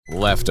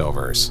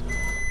leftovers,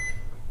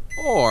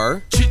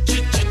 or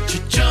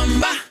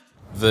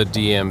the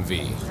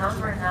DMV,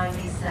 Number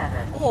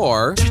 97.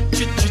 or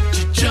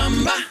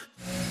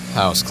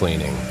house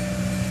cleaning,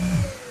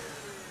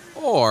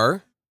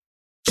 or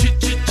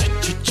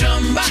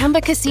Chumba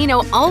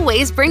Casino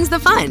always brings the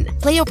fun.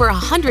 Play over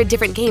 100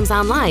 different games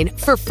online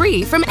for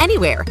free from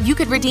anywhere. You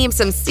could redeem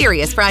some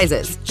serious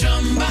prizes.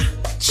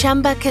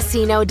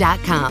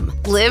 ChumbaCasino.com.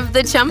 Live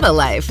the Chumba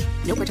life.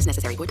 No purchase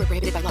necessary. Void where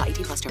prohibited by law.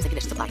 18+ terms and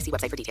conditions apply. See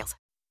website for details.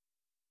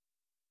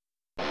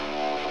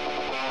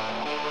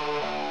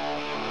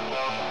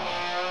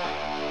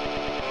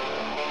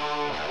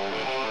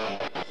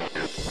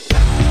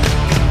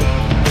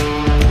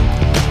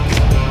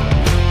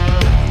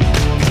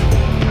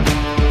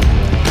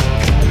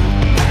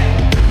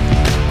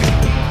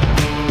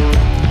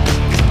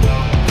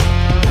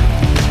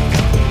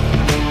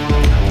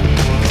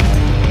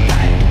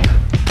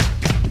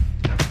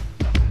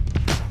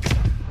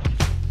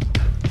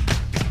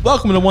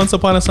 Welcome to Once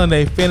Upon a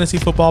Sunday Fantasy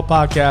Football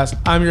Podcast.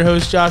 I'm your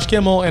host, Josh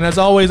Kimmel, and as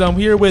always, I'm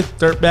here with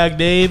Dirtbag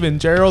Dave and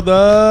Gerald,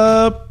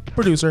 the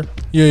producer.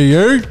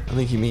 Yeah. I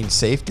think you mean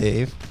Safe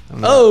Dave.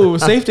 Oh,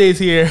 Safe Dave's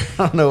here.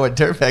 I don't know what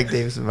Dirtbag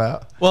Dave's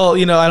about. Well,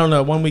 I don't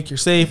know. 1 week you're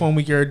safe, 1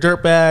 week you're a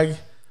dirtbag.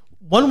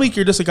 1 week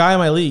you're just a guy in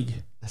my league.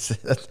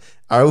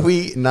 Are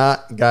we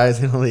not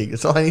guys in the league?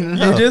 That's all I need to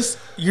know.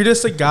 You're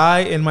just a guy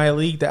in my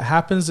league that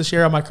happens to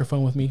share a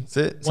microphone with me. That's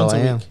it. That's once all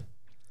I a am. week.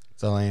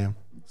 That's all I am.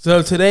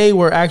 So today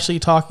we're actually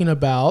talking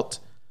about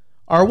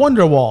our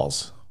Wonder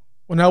Walls.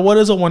 Well, now what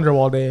is a Wonder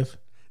Wall, Dave?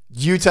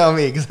 You tell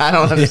me because I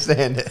don't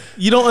understand it.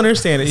 You don't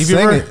understand it.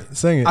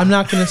 Sing it. I'm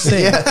not going to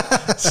sing.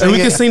 Sing we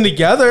can it. sing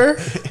together.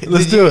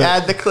 Let's do it.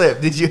 Add the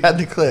clip. Did you add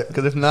the clip?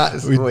 Because if not,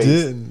 it's We a waste.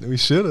 didn't. We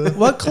should have.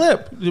 What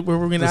clip? Were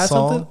we going to add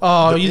song? something?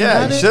 Oh, you didn't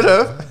add you it? should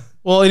have.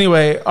 Well,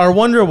 anyway, our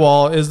Wonder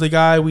Wall is the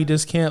guy we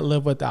just can't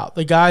live without.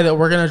 The guy that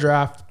we're going to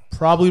draft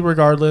probably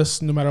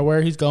regardless, no matter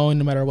where he's going,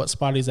 no matter what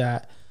spot he's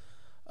at.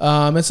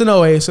 It's an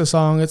Oasis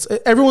song.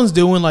 Everyone's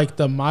doing like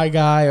the My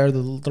Guy or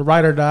the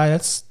Ride or Die.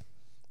 That's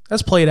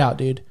played out,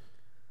 dude.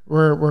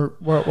 We're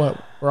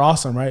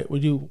awesome, right? We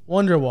do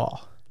Wonder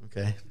Wall.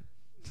 Okay.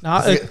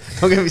 Not,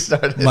 Don't get me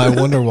started. My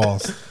Wonder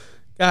Walls.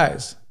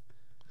 guys,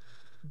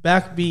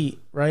 backbeat,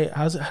 right?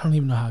 How's it? I don't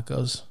even know how it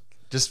goes.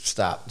 Just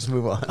stop. Just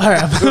move on. All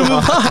right, I'm gonna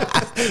move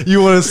on.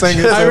 You want to sing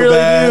it so I really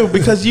bad? do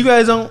because you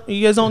guys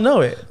don't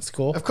know it. It's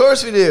cool. Of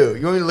course we do.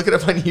 You want me to look it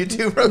up on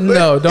YouTube real quick?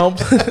 No, don't.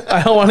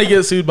 I don't want to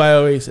get sued by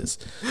Oasis.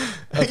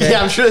 Okay?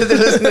 Yeah, I'm sure they're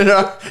listening to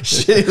our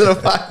shitty little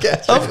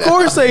podcast. Of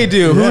course they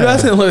do. Who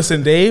doesn't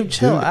listen, Dave?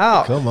 Chill Dude,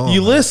 out. come on.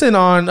 You listen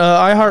on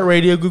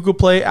iHeartRadio, Google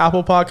Play,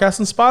 Apple Podcasts,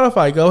 and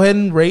Spotify. Go ahead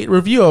and rate,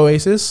 review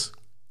Oasis,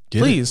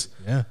 please.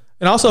 Yeah.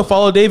 And also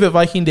follow Dave at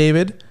Viking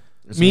David,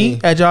 me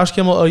at Josh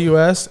Kimmel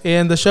OUS,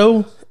 and the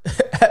show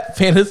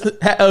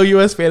at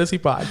OUS Fantasy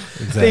Pod.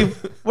 Exactly.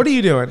 Dave, what are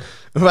you doing?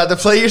 I'm about to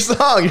play your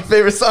song, your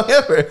favorite song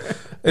ever.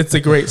 It's a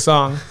great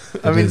song.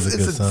 I mean, is a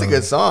good it's a song.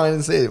 good song. I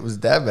didn't say it was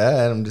that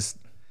bad. I'm just,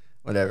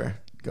 whatever.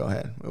 Go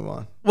ahead. Move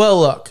on. Well,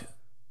 look,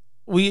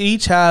 we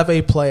each have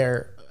a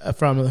player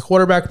from the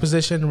quarterback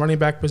position, running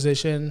back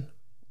position,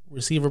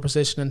 receiver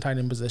position, and tight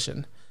end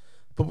position.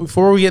 But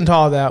before we get into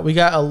all that, we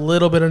got a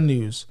little bit of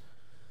news.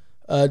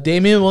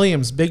 Damian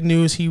Williams, big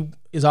news. He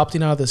is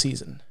opting out of the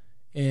season.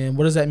 And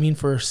what does that mean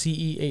for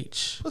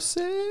CEH?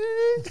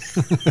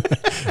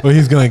 Well,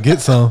 he's gonna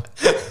get some.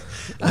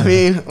 I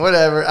mean,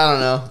 whatever. I don't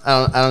know.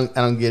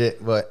 I don't get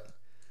it, but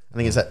I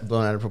think it's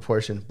blown out of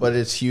proportion. But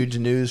it's huge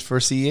news for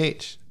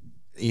CEH.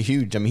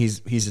 Huge. I mean,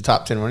 he's the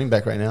top 10 running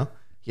back right now.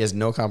 He has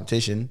no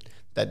competition.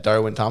 That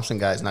Darwin Thompson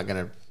guy is not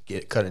going to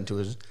get cut into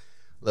his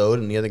load,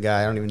 and the other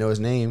guy, I don't even know his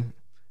name,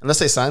 unless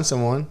they sign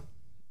someone.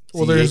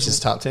 Well, CEH is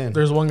top 10.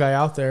 There's one guy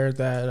out there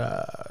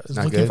that is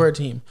Not looking good. for a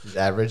team. He's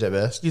average at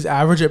best. He's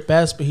average at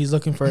best, but he's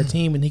looking for a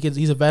team, and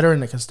he's a veteran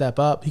that can step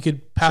up. He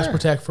could pass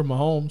protect for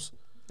Mahomes.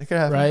 It could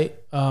happen.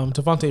 Right?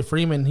 Devontae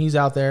Freeman, he's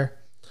out there.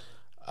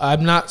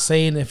 I'm not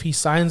saying if he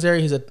signs there,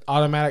 he's an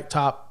automatic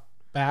top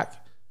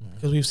back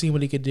because we've seen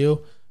what he could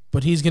do,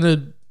 but he's going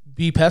to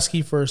be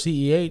pesky for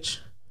CEH.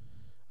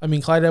 I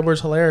mean, Clyde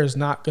Edwards-Helaire is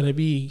not going to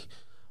be.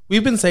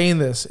 We've been saying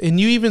this,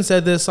 and you even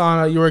said this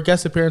on your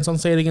guest appearance on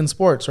Say It Again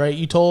Sports, right?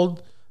 You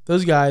told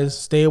those guys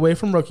stay away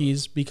from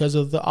rookies because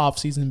of the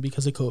offseason,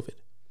 because of COVID.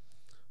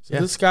 So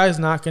this guy's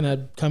not going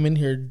to come in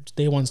here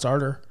day one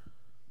starter.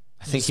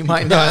 I think he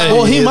might not.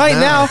 Well, he might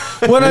now.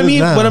 What I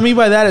mean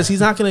by that is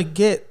he's not going to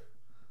get.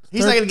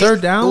 He's not going to get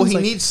third downs. Well, he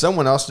needs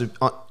someone else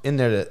in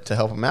there to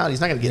help him out.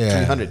 He's not going to get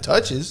 300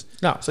 touches.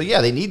 No. So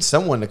yeah, they need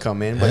someone to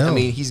come in. But I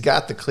mean, he's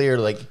got the clear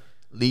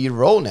lead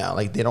role now.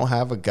 Like they don't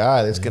have a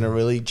guy that's going to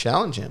really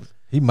challenge him.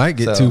 He might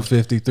get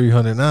 250,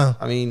 300 now.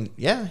 I mean,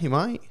 yeah, he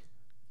might.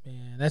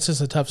 Man, that's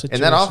just a tough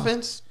situation. And that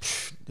offense,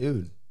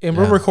 dude. And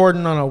we're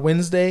recording on a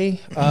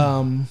Wednesday,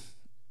 July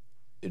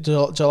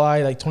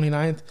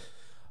 29th.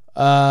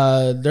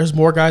 There's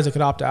more guys that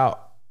could opt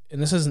out,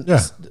 and this isn't.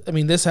 I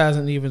mean, this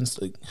hasn't even.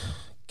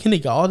 Kenny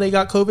Galladay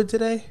got COVID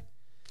today.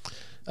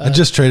 I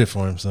just traded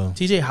for him, so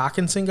TJ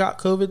Hawkinson got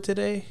COVID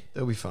today.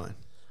 They'll be fine.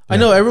 I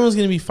know everyone's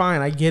going to be fine.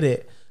 I get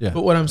it. Yeah.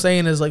 But what I'm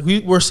saying is like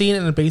we're seeing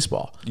it in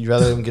baseball. You'd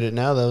rather them get it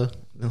now though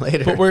than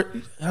later. But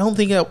I don't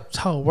think that's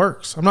how it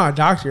works. I'm not a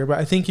doctor, but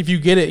I think if you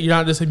get it, you're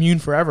not just immune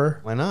forever.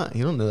 Why not?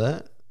 You don't know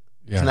that.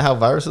 Yeah. Isn't that how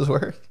viruses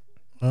work?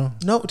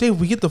 No, Dave,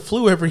 we get the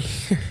flu every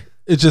year.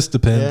 It just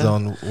depends Yeah.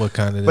 on what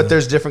kind it is. But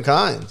there's different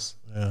kinds.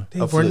 Yeah.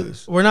 Dave, Of we're,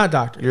 flus. we're not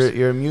doctors.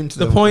 You're immune to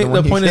the the point. one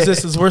The you point is get.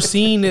 this: is we're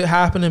seeing it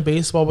happen in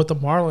baseball with the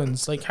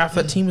Marlins. Like half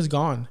that team is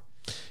gone.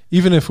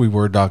 Even if we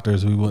were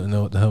doctors, we wouldn't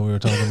know what the hell we were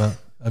talking about.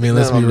 I mean,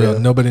 let's be None of them real.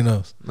 do. Nobody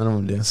knows. None of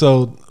them do.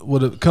 So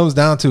what it comes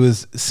down to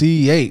is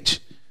CEH.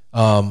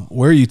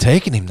 Where are you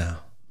taking him now?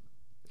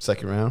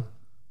 Second round.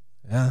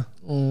 Yeah.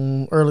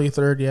 Early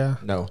third, yeah.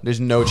 No, there's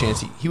no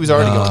chance he was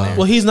already going there.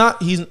 Well, he's not.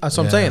 That's what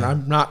I'm Yeah. saying.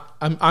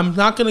 I'm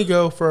not going to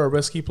go for a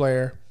risky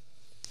player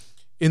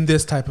in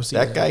this type of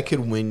season. That guy could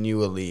win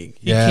you a league.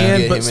 he Yeah. can,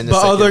 Get but, him in the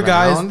but other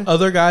second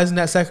round. guys in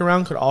that second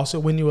round could also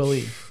win you a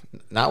league.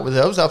 Not with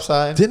those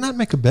upside. Didn't I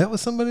make a bet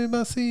with somebody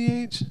about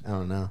CEH? I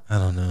don't know. I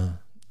don't know.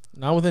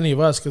 Not with any of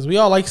us because we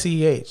all like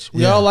CEH.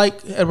 We Yeah. all like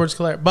Edwards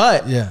Clare,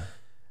 but Yeah.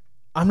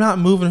 I'm not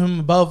moving him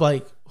above.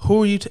 Like,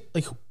 who are you?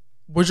 Like,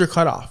 where's your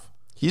cutoff?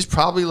 He's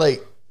probably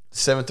like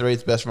 7th or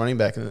 8th best running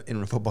back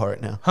in football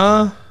right now.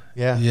 Huh?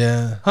 Yeah.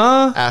 Yeah.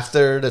 Huh?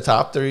 After the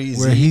top 3,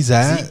 Where he's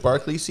at? Zeke,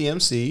 Barkley,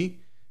 CMC,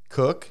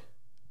 Cook,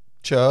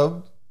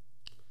 Chubb,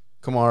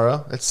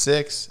 Kamara. That's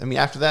 6. I mean,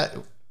 after that,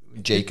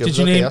 Jacobs. Did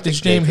you okay, name? I'll Did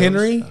take you name Jacobs.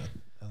 Henry?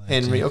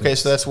 Henry. Okay,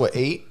 so that's what,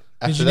 8.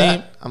 After you that,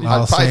 name- I'd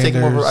Miles probably take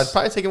him over. Sanders. I'd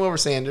probably take him over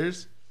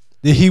Sanders.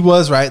 He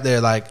was right there.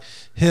 Like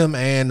him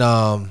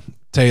and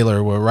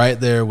Taylor were right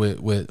there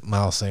with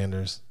Miles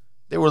Sanders.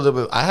 They were a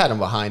little bit. I had him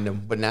behind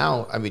him, but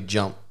now I would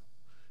jump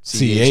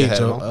CH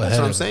ahead of him. ahead That's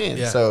what I'm of saying. him.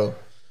 Yeah. So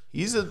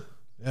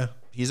Yeah.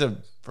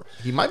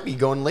 he might be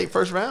going late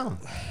first round.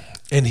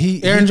 And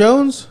Aaron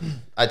Jones,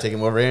 I'd take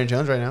him over Aaron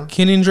Jones right now.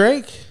 Kenyon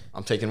Drake,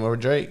 I'm taking him over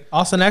Drake.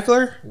 Austin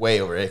Eckler,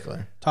 Way over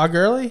Eckler. Todd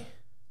Gurley,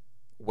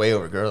 Way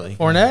over Gurley.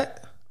 Fournette.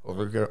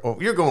 Over Gurley. Oh,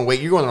 you're going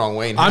the wrong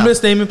way now. I'm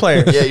just naming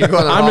players. Yeah, you're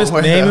going the I'm wrong just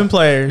way naming now.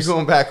 players. You're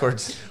going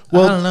backwards.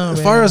 well, I don't know, as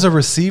man. far as a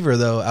receiver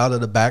though, out of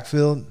the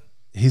backfield,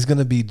 he's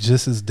gonna be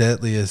just as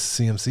deadly as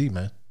CMC,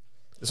 man.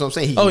 That's what I'm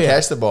saying. He Oh, can yeah.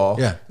 catch the ball.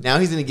 Yeah. Now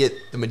he's going to get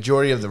the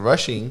majority of the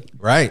rushing.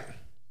 Right.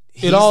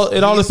 It all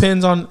He's-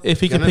 depends on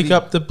if he can gonna pick be-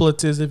 up the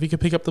blitzes, if he can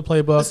pick up the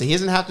playbook. Listen, he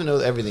doesn't have to know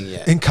everything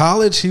yet. In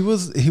college, he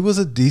was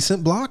a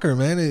decent blocker,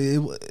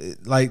 man.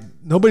 Like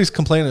nobody's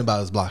complaining about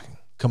his blocking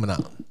coming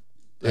out.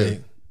 Dude,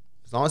 Like,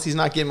 as long as he's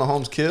not getting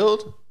Mahomes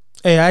killed,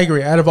 Hey, I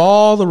agree. Out of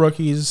all the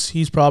rookies,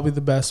 he's probably the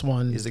best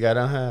one he's the guy I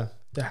don't have.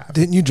 to have.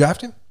 didn't you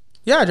draft him?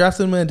 Yeah, I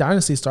drafted him in a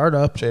dynasty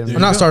startup. Trade him to Or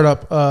me. not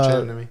startup.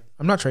 Trade him to me.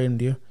 I'm not trading him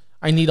to you.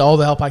 I need all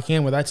the help I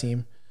can with that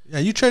team. Yeah,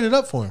 you traded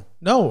up for him.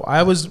 No,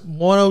 I was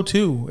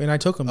 102 and I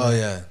took him. Oh there.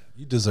 yeah,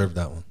 you deserved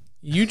that one.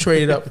 You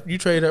traded up. You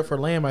traded up for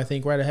Lamb, I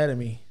think, right ahead of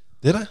me.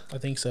 Did I? I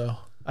think so.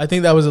 I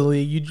think that was a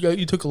league.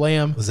 You took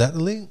Lamb. Was that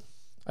the league?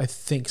 I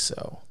think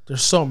so.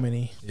 There's so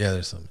many. Yeah,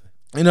 there's something.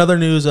 In other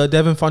news,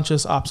 Devin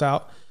Funchess opts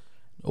out.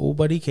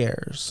 Nobody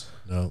cares.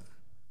 No.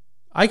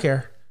 I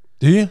care.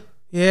 Do you?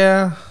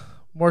 Yeah.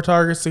 More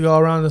targets to go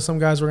around than some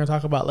guys we're going to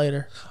talk about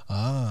later.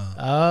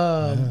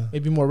 Ah.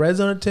 Maybe more red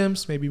zone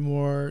attempts. Maybe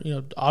more,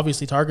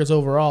 obviously targets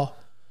overall.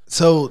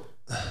 So,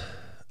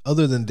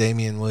 other than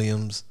Damian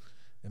Williams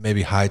and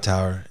maybe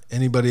Hightower,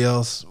 anybody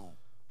else?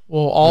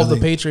 Well, all Really?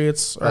 the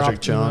Patriots are Patrick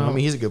opting Chung. out. I mean,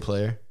 he's a good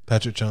player.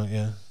 Patrick Chung,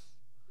 yeah.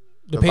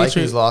 The, the Vikings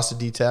Patriots. lost a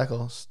D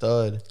tackle.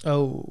 Stud.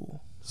 Oh,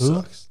 Who?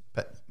 Sucks.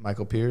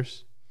 Michael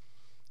Pierce.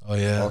 Oh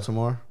yeah.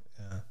 Baltimore.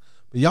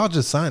 But y'all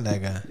just signed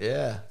that guy.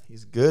 Yeah.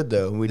 He's good,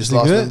 though. We Is just he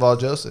lost good? Linval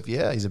Joseph.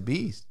 Yeah, he's a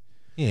beast.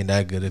 He ain't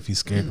that good if he's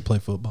scared to play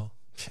football.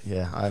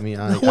 Yeah, I mean,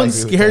 no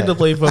one's scared to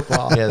play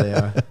football. Yeah, they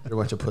are. They're a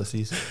bunch of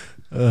pussies.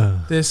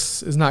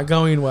 This is not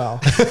going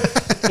well.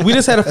 We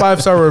just had a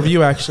 5-star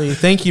review, actually.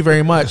 Thank you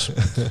very much.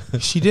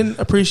 She didn't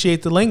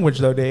appreciate the language,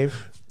 though,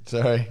 Dave.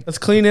 Sorry. Let's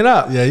clean it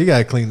up. Yeah, you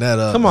gotta clean that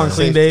up. Come on, man.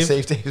 Clean Dave.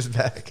 Safe Dave's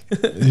back.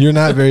 You're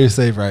not very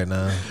safe right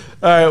now.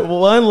 All right. Well,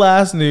 one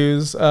last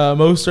news.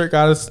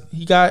 Mostert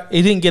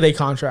he didn't get a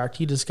contract.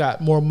 He just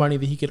got more money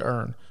that he could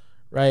earn.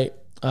 Right.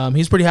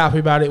 He's pretty happy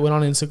about it. Went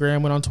on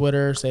Instagram, went on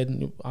Twitter,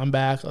 said, "I'm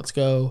back. Let's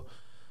go."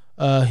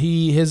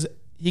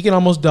 He can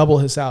almost double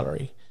his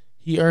salary.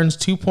 He earns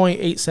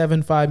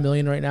 $2.875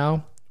 million right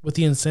now with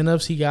the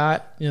incentives he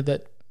got.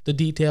 That the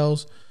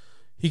details,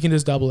 he can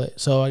just double it.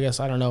 So I guess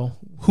I don't know.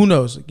 Who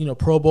knows?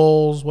 Pro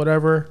Bowls,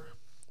 whatever.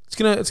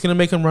 It's gonna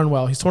make him run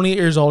well. He's 28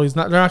 years old.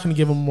 They're not gonna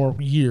give him more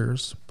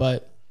years,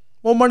 but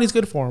money's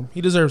good for him.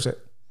 He deserves it.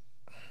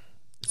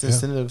 It's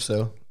incentive,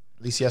 so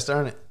at least he has to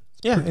earn it.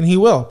 Yeah, and he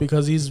will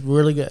because he's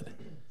really good.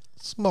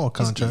 Small He's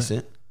contract.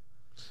 decent.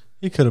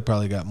 He could have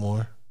probably got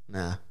more.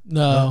 Nah.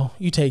 No,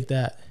 you take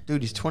that.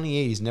 Dude, he's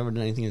 28. He's never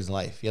done anything in his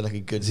life. He had like a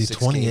good Is he 6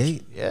 28?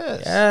 games.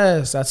 Yes.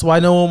 Yes, that's why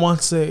no one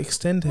wants to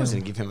extend I was him.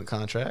 going to give him a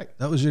contract.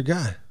 That was your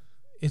guy.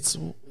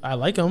 I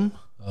like him,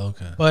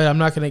 Okay. but I'm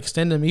not gonna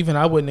extend him. Even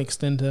I wouldn't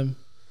extend him.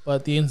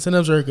 But the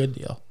incentives are a good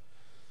deal.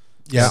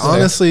 Yeah, Okay.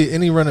 honestly,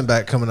 any running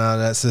back coming out of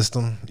that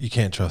system, you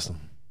can't trust him.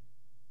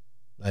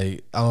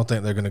 Like, I don't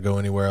think they're going to go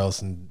anywhere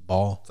else and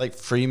ball. It's like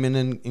Freeman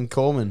and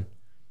Coleman.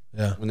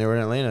 Yeah. When they were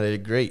in Atlanta, they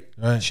did great.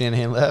 Right.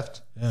 Shanahan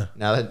left. Yeah.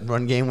 Now that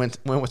run game went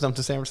with them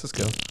to San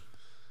Francisco.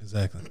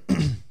 Exactly.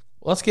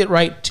 Let's get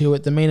right to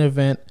it. The main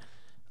event,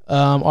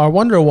 our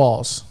Wonder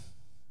Walls.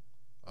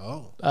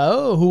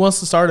 Oh, who wants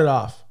to start it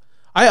off?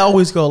 I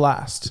always go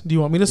last. Do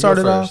you want me to start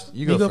it off?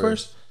 You go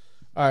first.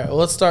 All right. Well,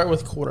 let's start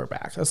with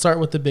quarterback. Let's start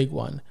with the big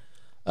one.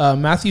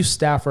 Matthew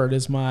Stafford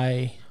is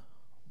my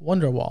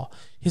Wonder Wall.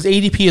 His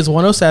ADP is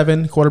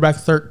 107, quarterback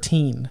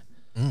 13.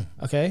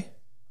 Okay.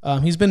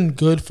 He's been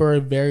good for a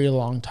very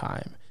long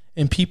time.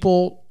 And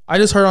people, I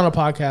just heard on a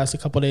podcast a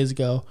couple of days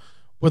ago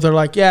where they're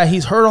like, yeah,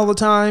 he's hurt all the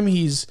time.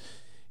 He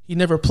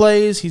never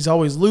plays. He's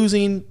always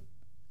losing.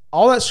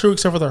 All that's true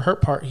except for the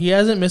hurt part. He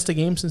hasn't missed a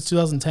game since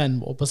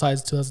 2010, well,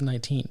 besides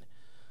 2019.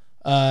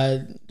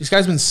 This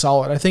guy's been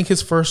solid. I think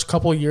his first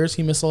couple of years,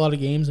 he missed a lot of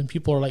games, and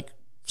people are like,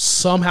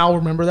 somehow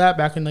remember that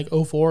back in like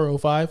 04 or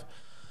 05.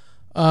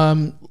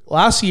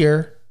 Last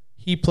year,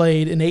 he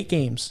played in 8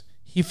 games.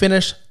 He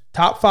finished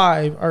top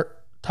five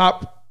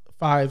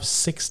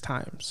 6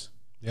 times.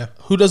 Yeah.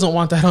 Who doesn't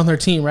want that on their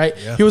team, right?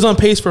 Yeah. He was on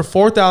pace for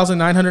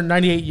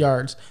 4,998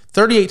 yards,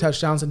 38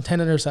 touchdowns, and 10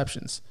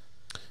 interceptions.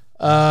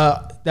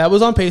 That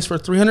was on pace for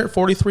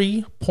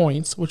 343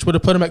 points, which would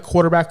have put him at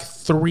quarterback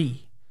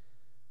 3.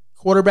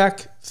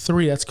 Quarterback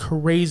 3, that's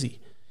crazy.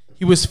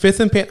 He was 5th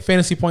in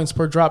fantasy points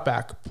per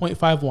dropback,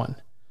 0.51.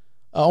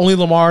 Only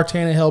Lamar,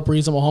 Tannehill,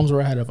 Breeze, and Mahomes were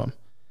ahead of him.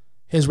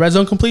 His red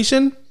zone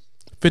completion,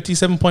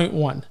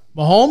 57.1.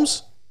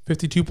 Mahomes,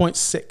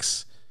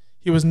 52.6.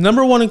 He was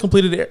number 1 in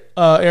completed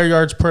air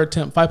yards per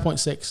attempt,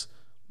 5.6.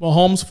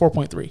 Mahomes,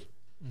 4.3.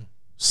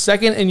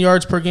 Second in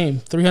yards per game,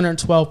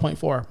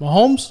 312.4.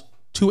 Mahomes,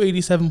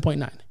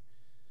 287.9.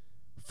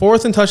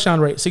 Fourth in touchdown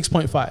rate,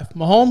 6.5.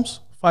 Mahomes,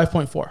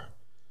 5.4.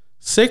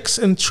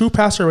 6th in true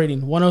passer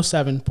rating,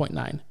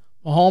 107.9.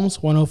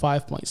 Mahomes,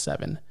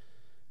 105.7.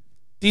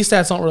 These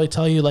stats don't really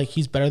tell you like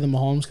he's better than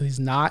Mahomes because he's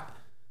not.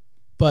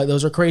 But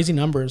those are crazy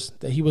numbers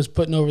that he was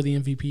putting over the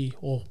MVP.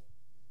 Well,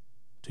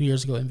 2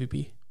 years ago,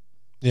 MVP.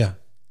 Yeah.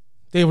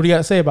 Dave, what do you got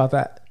to say about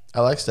that?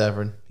 I like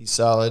Stafford. He's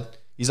solid.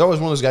 He's always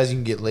one of those guys you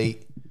can get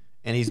late,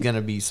 and he's going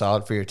to be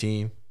solid for your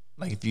team.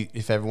 Like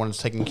if everyone's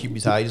taking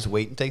QB's high, just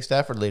wait and take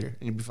Stafford later, and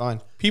you'll be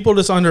fine. People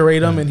just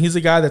underrate him, and he's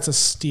a guy that's a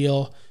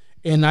steal.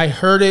 And I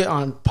heard it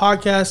on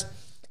podcast.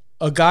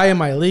 A guy in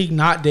my league,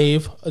 not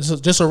Dave,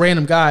 just a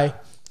random guy,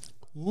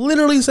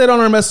 literally said on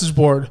our message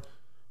board,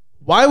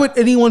 why would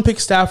anyone pick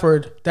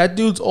Stafford? That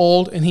dude's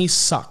old, and he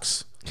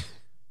sucks.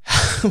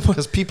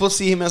 Because people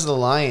see him as the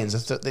Lions.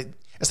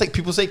 It's like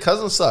people say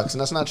Cousins sucks, and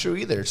that's not true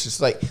either. It's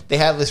just like they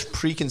have this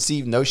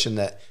preconceived notion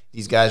that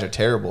these guys are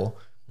terrible,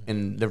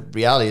 and the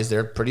reality is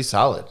they're pretty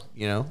solid,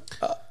 you know?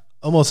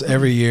 Almost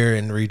every year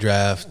in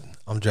redraft,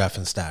 I'm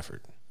drafting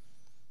Stafford.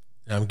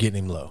 And I'm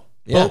getting him low.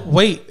 Yeah. But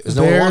wait,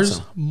 no one wants there's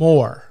him.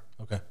 more.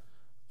 Okay.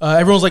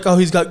 Everyone's like, oh,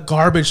 he's got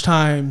garbage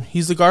time.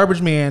 He's the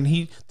garbage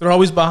man. They're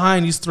always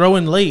behind. He's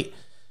throwing late.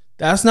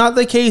 That's not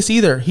the case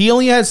either. He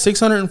only had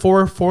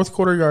 604 fourth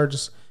quarter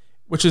yards,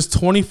 which is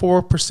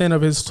 24%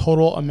 of his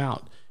total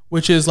amount,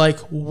 which is like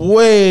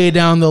way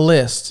down the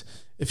list.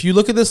 If you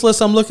look at this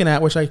list I'm looking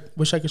at, which I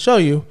wish I could show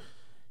you,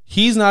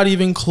 he's not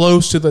even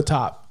close to the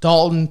top.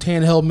 Dalton,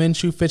 Tannehill,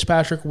 Minshew,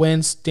 Fitzpatrick,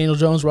 Wentz, Daniel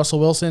Jones, Russell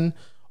Wilson.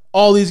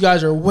 All these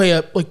guys are way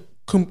up, like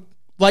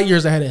light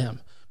years ahead of him.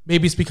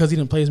 Maybe it's because he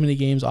didn't play as many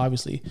games,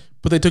 obviously,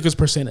 but they took his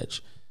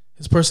percentage.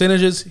 His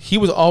percentages, he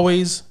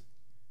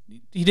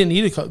didn't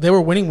need it. They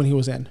were winning when he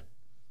was in.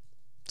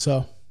 So,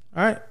 all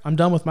right, I'm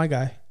done with my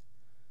guy.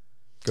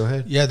 Go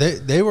ahead. Yeah,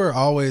 they were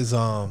always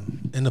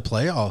in the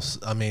playoffs.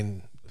 I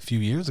mean, a few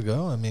years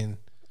ago. I mean,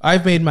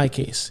 I've made my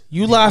case.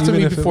 You laughed at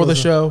me before the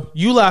show.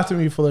 You laughed at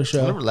me before the I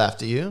show. never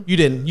laughed at you. You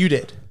didn't. You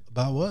did.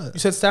 about what? You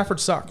said Stafford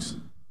sucks.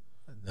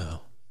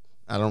 No,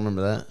 I don't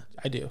remember that.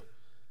 I do.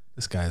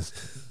 this guy's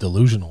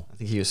delusional. I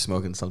think he was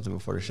smoking something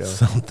before the show.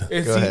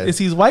 It's, Go ahead. it's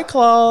these White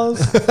Claws.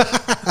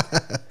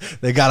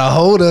 They got a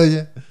hold of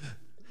you.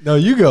 No,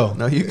 you go.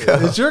 No, you go.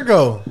 It's your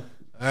go. All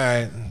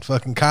right.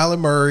 Fucking Kyler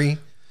Murray.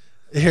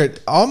 Here,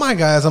 all my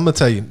guys, I'm going to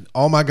tell you,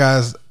 all my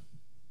guys,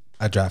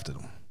 I drafted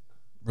them.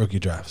 Rookie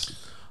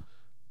drafts.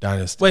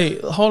 Dynasty.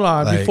 Wait, hold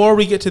on. Like- Before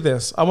we get to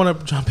this, I want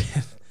to jump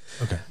in.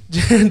 Okay.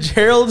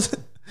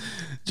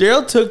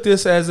 Gerald took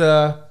this as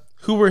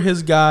who were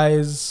his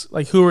guys,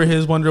 like who were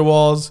his Wonder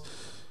Walls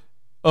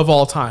of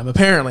all time,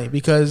 apparently,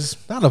 because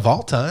Not of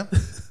all time.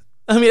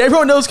 I mean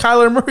everyone knows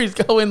Kyler Murray's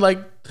going like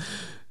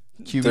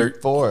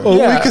QB4. Well,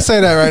 Yeah. we can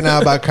say that right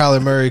now about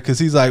Kyler Murray because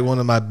he's like one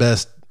of my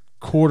best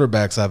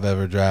quarterbacks I've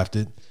ever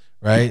drafted,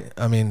 right?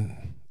 I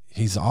mean,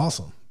 he's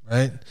awesome,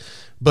 right?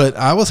 But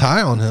I was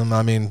high on him,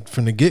 I mean,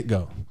 from the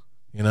get-go,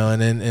 you know,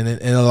 and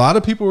a lot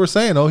of people were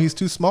saying, oh, he's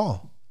too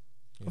small.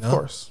 You of know?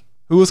 course.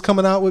 Who was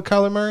coming out with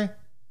Kyler Murray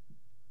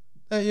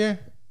that year?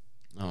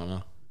 I don't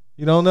know.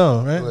 You don't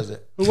know, right? Who was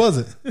it? Who was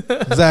it?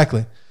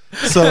 Exactly.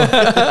 So,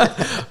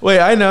 Wait,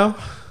 I know.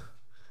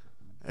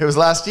 It was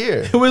last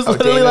year. It was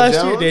literally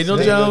last year. Daniel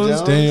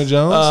Jones. Daniel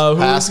Jones. Who was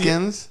the-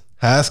 Haskins.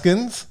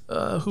 Haskins.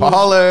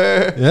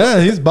 Baller. Yeah,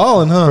 he's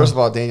balling, huh? First of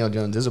all, Daniel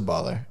Jones is a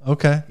baller.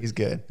 Okay. He's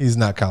good. He's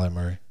not Kyler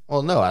Murray.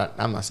 Well, no,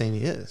 I'm not saying he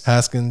is.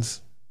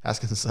 Haskins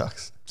Haskins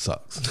sucks.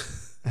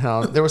 sucks.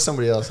 There was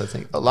somebody else, I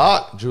think.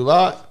 Drew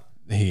Lock.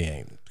 He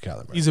ain't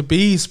Kyler Murray. He's a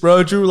beast,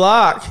 bro. Drew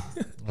Lock.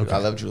 I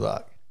love Drew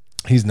Lock.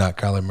 He's not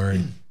Kyler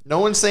Murray. No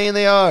one's saying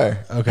they are.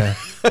 Okay.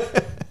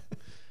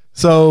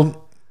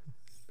 So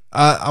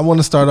I want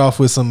to start off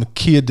with some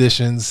key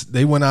additions.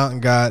 They went out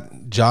and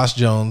got Josh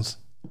Jones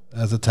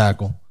as a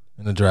tackle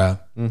in the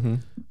draft. Mm-hmm.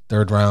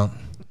 3rd round.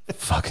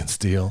 Fucking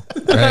steal.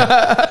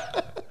 Right?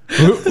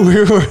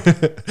 we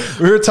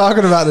were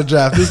talking about the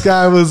draft. This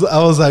guy I was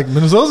like,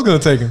 Minnesota's going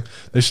to take him.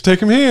 They should take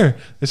him here.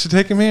 They should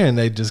take him here. And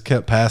they just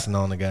kept passing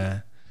on the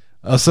guy.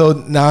 So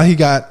now he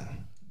got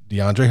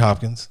DeAndre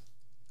Hopkins.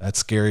 That's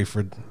scary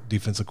for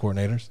defensive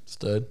coordinators.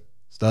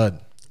 Stud,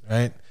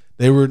 right?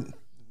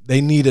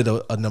 They needed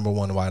a number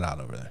 1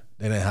 wideout over there.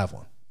 They didn't have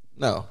one.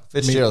 No,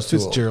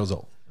 Fitzgerald's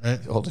old, right?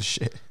 Old as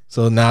shit.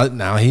 So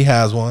now he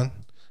has one.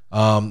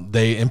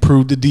 They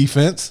improved the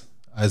defense.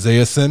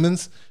 Isaiah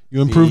Simmons,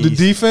 you improve the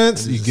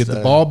defense, you get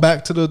the ball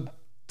back to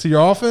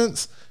your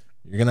offense,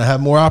 you're gonna have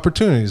more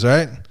opportunities,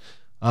 right?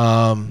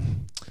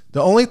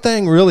 The only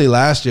thing really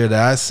last year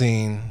that I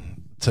seen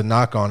to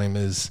knock on him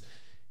is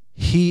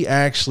he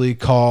actually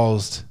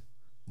caused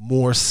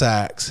more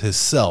sacks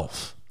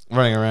himself.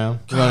 Running around.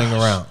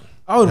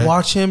 I would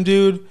watch him,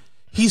 dude.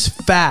 He's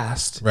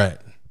fast, Right.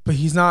 but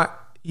he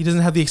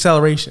doesn't have the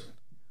acceleration.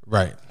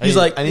 Right. He's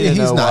like, I need to he's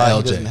know not why LJ.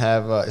 he doesn't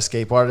have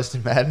escape artist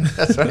in Madden.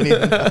 That's what I need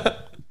to know.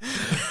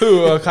 who,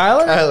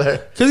 Kyler?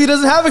 Kyler. Because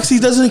he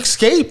doesn't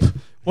escape.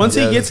 Once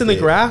he doesn't gets in the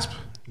escape. grasp,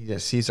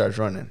 He starts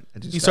running.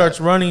 he starts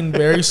running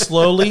very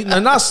slowly. No,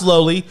 not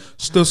slowly.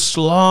 Those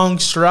long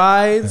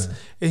strides.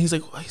 And he's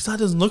like,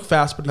 doesn't look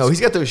fast, but He's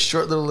got those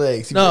short little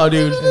legs. no,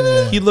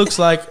 dude. He looks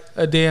like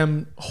a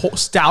damn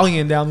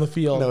stallion down the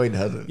field. No, he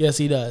doesn't. Yes,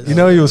 he does. You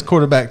know he was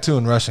quarterback 2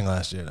 in rushing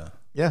last year, though.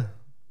 Yeah.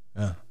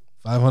 Yeah.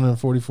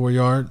 544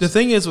 yards. The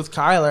thing is with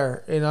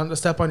Kyler, and on to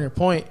step on your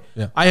point,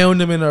 Yeah. I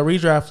owned him in a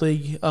redraft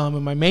league,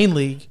 in my main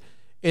league,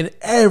 and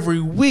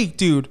every week,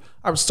 dude,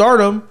 I would start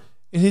him,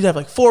 and he'd have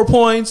like 4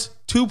 points,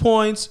 2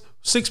 points,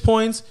 6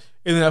 points,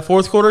 and then that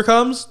fourth quarter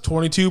comes,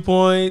 22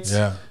 points,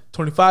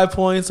 25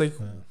 points. Like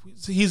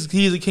he's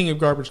the king of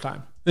garbage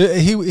time.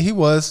 He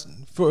was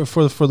for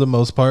the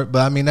most part, but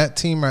I mean that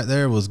team right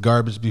there was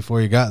garbage before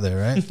he got there,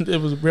 right?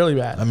 It was really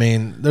bad. I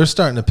mean, they're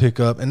starting to pick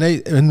up,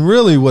 and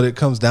really what it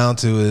comes down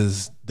to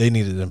is they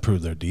needed to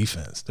improve their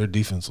defense. Their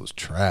defense was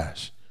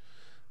trash.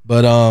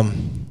 But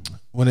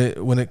when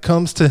it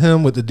comes to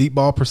him with the deep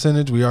ball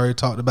percentage, we already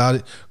talked about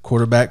it.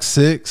 Quarterback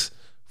 6,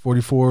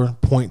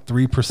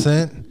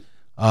 44.3%.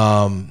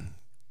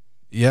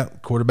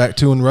 Quarterback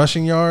 2 in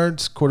rushing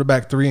yards,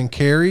 quarterback 3 in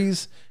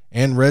carries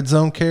and red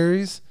zone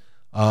carries.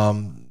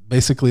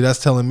 Basically,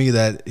 that's telling me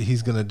that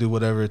he's going to do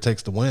whatever it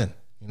takes to win.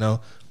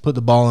 Put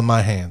the ball in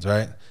my hands,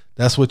 right?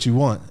 That's what you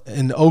want.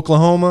 In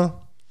Oklahoma,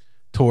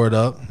 tore it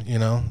up,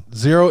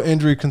 0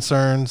 injury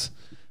concerns.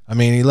 I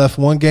mean, he left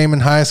 1 game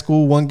in high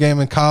school, 1 game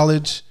in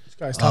college. This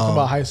guy's talking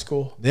about high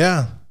school.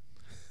 Yeah.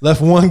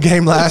 Left 1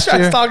 game last This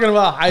guy's year. talking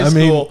about high I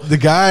school. mean, the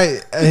guy,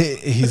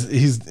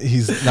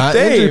 he's not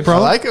Dave, injury prone. I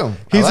like him.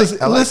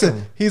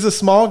 Listen, he's a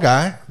small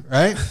guy,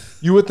 right?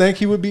 You would think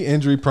he would be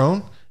injury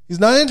prone. He's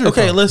not injury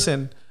prone. Okay,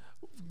 listen.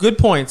 Good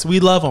points. We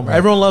love them. Right.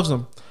 Everyone loves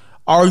them.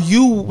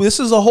 This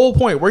is the whole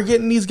point. We're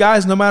getting these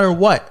guys no matter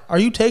what. Are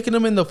you taking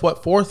them in the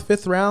 4th,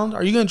 5th round?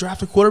 Are you going to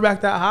draft a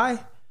quarterback that high?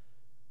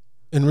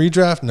 In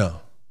redraft, no.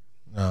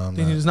 No,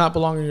 Then he does not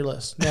belong on your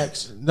list.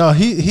 Next. No,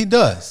 he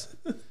does.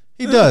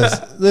 He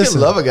does. Listen,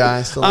 You love a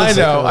guy. Still I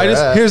know.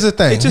 here's the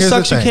thing. It just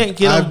sucks you can't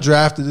get him. I've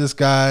drafted this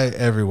guy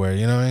everywhere.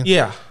 You know what I mean?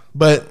 Yeah.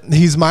 But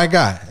he's my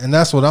guy, and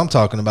that's what I'm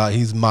talking about.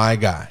 He's my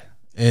guy,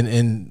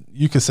 and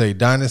you could say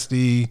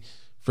dynasty,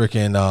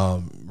 freaking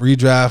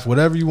redraft,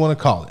 whatever you want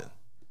to call it.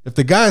 If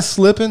the guy's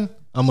slipping,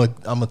 I'm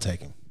gonna take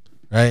him,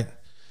 right?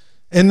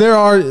 And there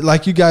are,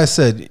 like you guys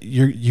said,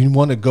 you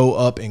want to go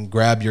up and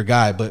grab your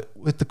guy, but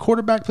with the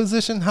quarterback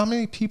position, how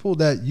many people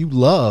that you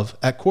love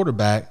at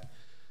quarterback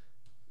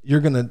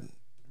you're gonna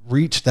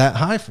reach that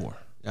high for?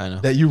 I know.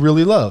 That you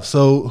really love.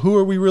 So who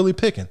are we really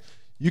picking?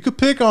 You could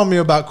pick on me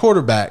about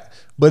quarterback,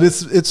 but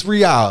it's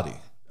reality.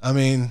 I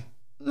mean,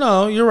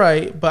 No, you're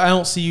right. But I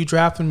don't see you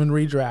draft him and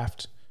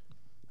redraft.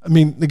 I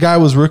mean, the guy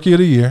was rookie of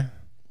the year,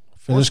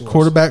 finished he was.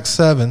 quarterback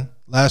 7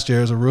 last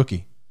year as a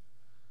rookie.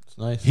 It's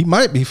nice. He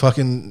might be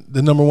fucking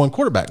the number 1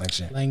 quarterback next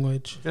year.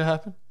 Language. Could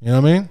happen. You know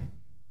what I mean?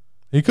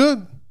 He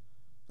could.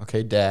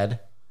 Okay, Dad.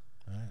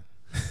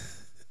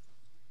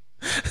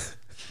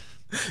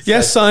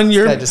 Yes, son.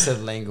 I just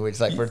said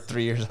language like we're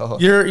 3 years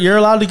old. You're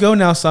allowed to go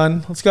now,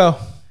 son. Let's go.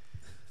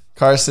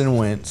 Carson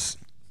Wentz.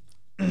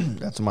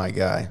 That's my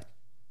guy.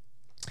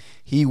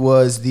 He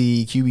was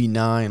the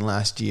QB9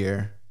 last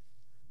year.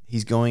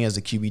 He's going as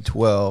a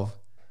QB12.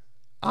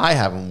 I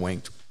have him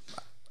ranked,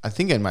 I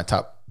think, in my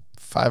top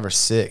 5 or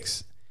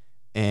 6.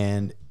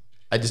 And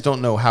I just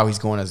don't know how he's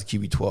going as a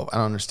QB12. I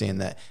don't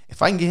understand that.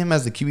 If I can get him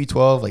as the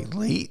QB12 like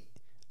late,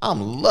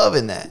 I'm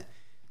loving that.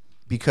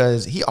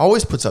 because he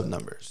always puts up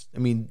numbers. I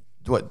mean,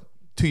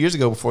 2 years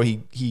ago before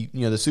he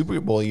the Super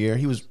Bowl year,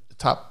 he was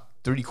top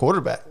 30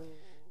 quarterback.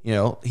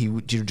 He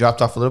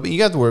dropped off a little bit. You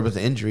got to worry about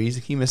the injuries.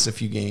 He missed a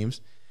few games.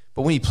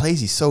 But when he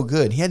plays, he's so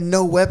good. He had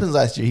no weapons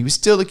last year. He was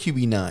still the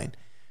QB9.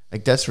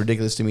 Like, that's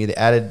ridiculous to me. They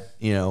added,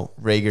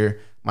 Rager.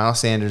 Miles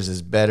Sanders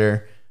is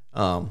better.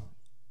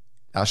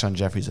 Alshon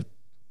Jeffrey's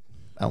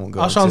I won't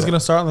go. Alshon's going to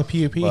start on the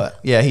PUP. But,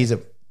 yeah, he's a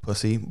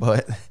pussy.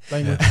 But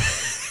Language.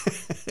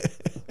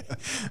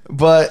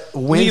 but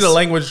We need a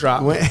language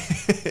drop. a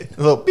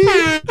little beep.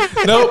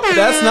 Nope,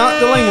 that's not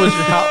the language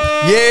drop.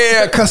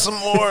 Yeah, cuss some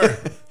more.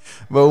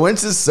 But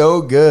Wentz is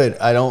so good.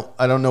 I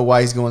don't know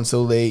why he's going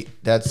so late.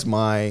 He's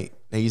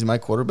my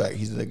quarterback.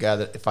 He's the guy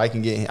that if I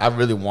can get him, I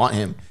really want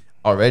him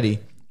already.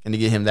 And to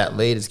get him that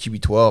late as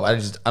QB12,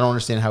 I don't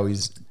understand how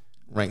he's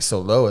ranked so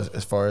low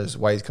as far as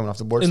why he's coming off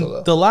the board so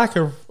low. The lack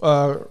of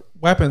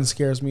weapons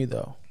scares me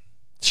though.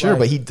 Sure,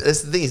 Like- but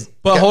that's the thing.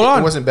 But hold on.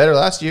 It wasn't better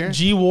last year.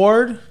 G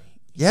Ward,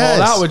 Yes.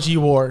 fall out with G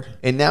Ward,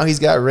 And now he's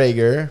got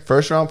Rager,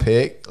 first round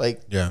pick.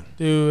 Like, Yeah.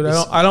 dude.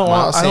 It's I don't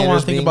want Miles to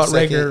Sanders think being about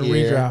Rager second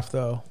year. redraft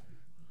though.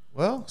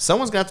 well,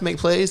 someone's got to make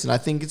plays, and I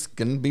think it's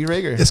gonna be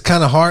Rager. It's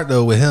kind of hard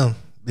though with him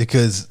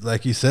because,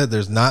 like you said,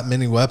 there's not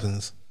many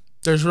weapons.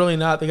 There's really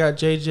not. They got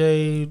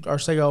JJ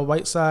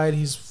Arcega-Whiteside.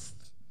 He's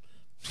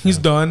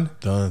done.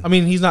 Done. I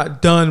mean, he's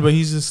not done, but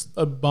he's just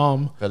a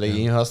bum. But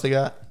you know who else they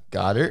got?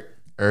 Goddard,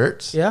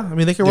 Ertz. Yeah, I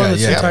mean they can run Yeah,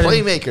 the yeah. They two got tight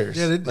end. playmakers.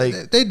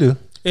 Yeah, they do.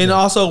 And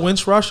also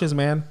Wentz rushes,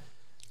 man.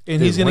 And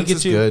Dude, he's gonna Wentz get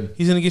is you. good.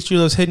 He's gonna get you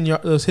those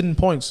hidden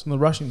points in the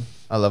rushing.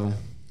 I love him.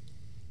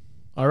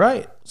 All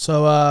right,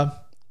 so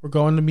we're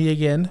going to me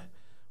again.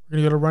 We're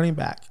gonna go to running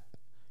back.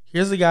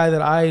 Here's the guy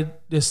that I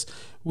just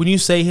when you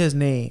say his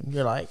name,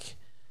 you're like,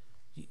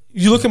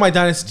 you look at my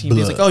dynasty team.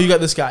 He's like, oh, you got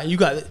this guy. You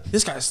got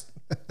this guy's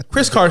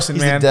Chris Carson,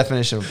 He's man. the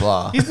definition of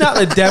blah. He's not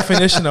the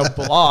definition of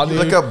blah, You dude.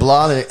 look up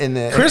blah in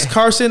the Chris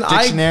Carson.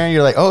 dictionary.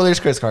 You're like, oh, there's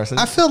Chris Carson.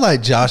 I feel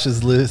like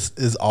Josh's list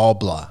is all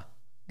blah.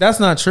 That's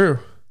not true.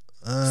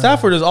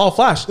 Stafford is all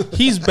flash.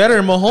 He's better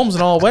than Mahomes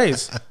in all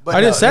ways. But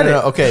I just said it.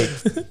 Okay,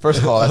 first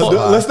of all, that's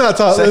blah. Let's not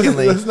talk.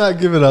 Secondly, Let's not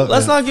give it up.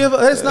 Let's man.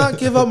 not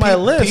give up my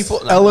list.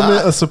 people,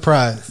 Element of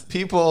surprise.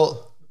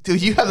 people,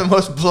 dude, you have the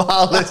most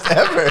blah list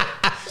ever.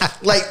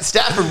 Like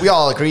Stafford, we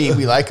all agree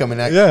we like him,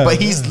 and Yeah. but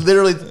he's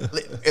literally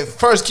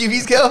first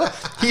QB's go.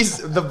 He's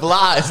the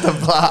blah. It's the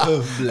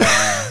blah.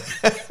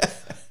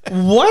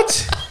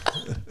 What?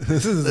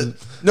 This is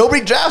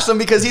Nobody drafts him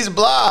because he's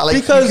blah. Like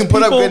Because you can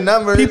put up good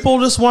numbers. People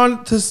just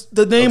want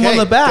the name on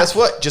the back. Guess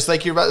what? Just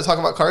like you're about to talk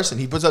about Carson,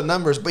 he puts up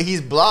numbers, but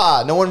he's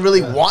blah. No one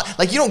really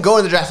like you don't go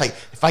in the draft like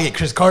if I get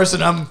Chris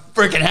Carson, I'm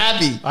freaking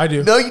happy. I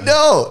do. No, you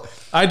don't.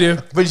 I do.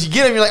 But if you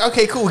get him, you're like,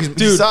 okay, cool. He's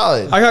Dude,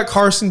 solid. I got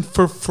Carson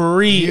for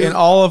free in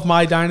all of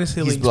my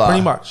dynasty leagues, blah.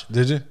 pretty much.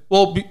 Did you?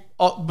 Well,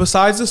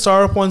 besides the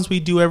startup ones we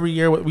do every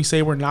year, what we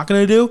say we're not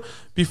going to do,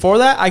 before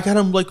that, I got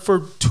him like for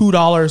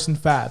 $2 in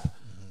Fab.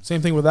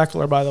 Same thing with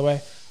Eckler, by the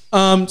way.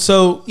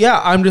 So,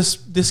 yeah,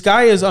 this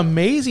guy is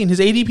amazing. His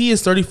ADP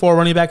is 34,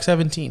 running back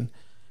 17.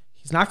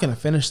 He's not going to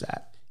finish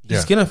that.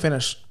 He's Yeah. going to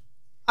finish.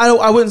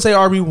 I wouldn't say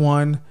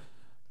RB1.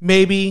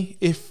 Maybe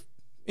if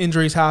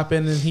injuries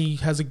happen and he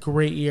has a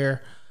great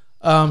year.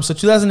 So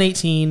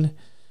 2018,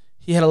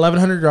 he had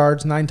 1,100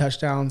 yards, 9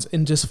 touchdowns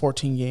in just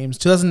 14 games.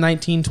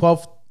 2019,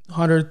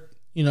 1,200,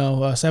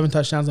 7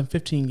 touchdowns in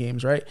 15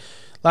 games, right?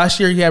 Last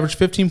year, he averaged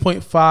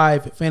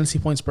 15.5 fantasy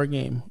points per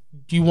game.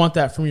 Do you want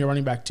that from your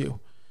running back 2?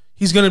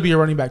 He's going to be a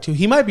running back 2.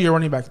 He might be a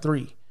running back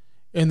 3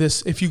 in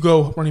this if you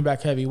go running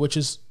back heavy, which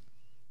is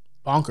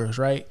bonkers,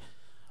 right?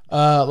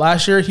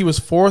 Last year, he was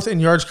 4th in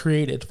yards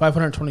created,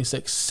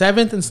 526.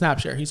 7th in snap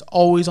share. He's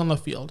always on the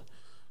field.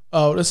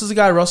 Oh, this is a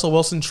guy Russell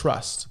Wilson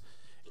trusts.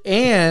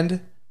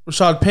 And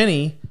Rashad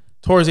Penny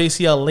tore his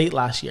ACL late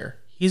last year.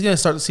 He's going to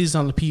start the season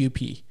on the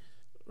PUP,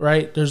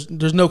 right? There's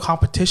no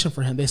competition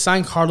for him. They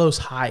signed Carlos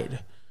Hyde.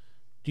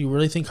 Do you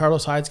really think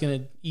Carlos Hyde's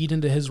going to eat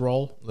into his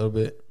role? A little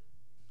bit.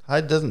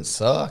 Hyde doesn't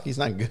suck. He's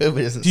not good, but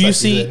he doesn't Do you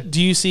suck see? either.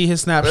 Do you see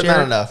his snap But share?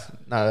 not enough.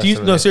 Not enough Do you,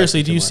 to no, really seriously.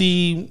 affect Do you too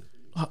see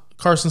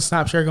Carson's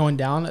snap share going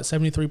down at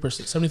 73%,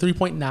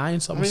 73.9,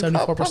 much. something, I mean,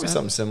 74%? probably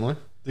something similar.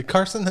 Did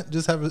Carson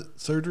just have a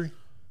surgery?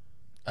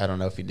 I don't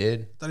know if he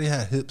did. I thought he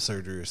had hip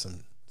surgery or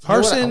something.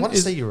 Carson I want to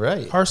is- say you're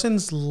right.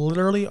 Carson's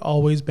literally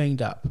always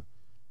banged up.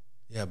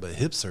 Yeah, but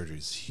hip surgery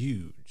is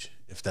huge.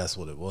 If that's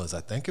what it was, I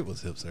think it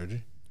was hip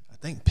surgery. I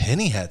think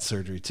Penny had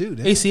surgery too.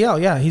 Didn't he?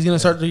 ACL, yeah. He's going to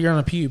start the year on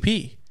a PUP.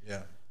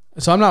 Yeah,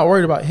 So I'm not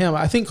worried about him.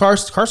 I think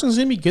Carson's going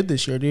to be good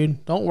this year,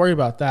 dude. Don't worry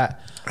about that.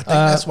 I think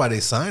that's why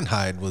they signed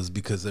Hyde was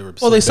because they were. Well,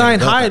 so they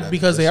signed banged up at Hyde that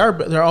because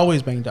position. they're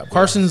always banged up.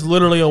 Carson's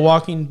literally a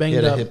walking He banged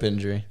had a up. hip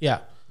injury. Yeah.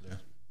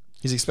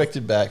 He's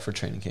expected back for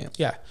training camp.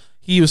 Yeah.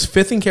 He was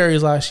 5th in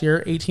carries last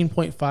year,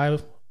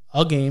 18.5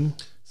 a game.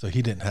 So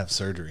he didn't have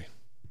surgery.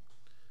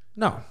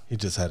 No. He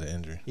just had an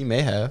injury. He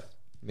may have.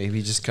 Maybe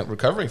he's just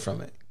recovering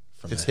from it.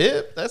 If it's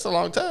hip, that's a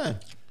long time.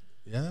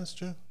 Yeah, that's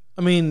true.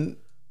 I mean,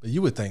 But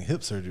you would think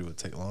hip surgery would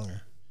take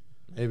longer.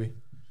 Maybe.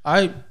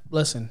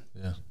 listen,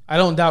 Yeah, I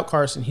don't doubt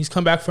Carson. He's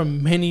come back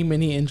from many,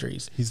 many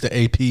injuries. he's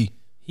the AP.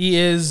 He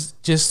is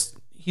just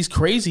he's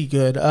crazy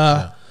good.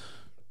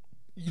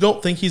 You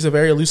don't think he's a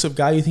very elusive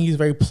guy. You think he's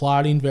very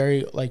plodding,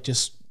 very like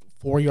just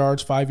 4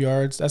 yards, 5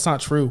 yards. That's not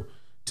true.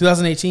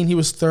 2018, he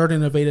was 3rd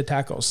in evaded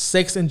tackles,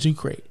 6th in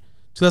juke rate.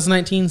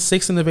 2019,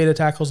 6th in evaded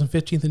tackles and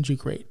 15th in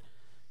juke rate.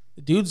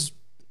 The dude's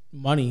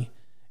money.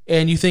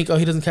 And you think, oh,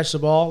 he doesn't catch the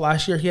ball.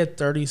 Last year, he had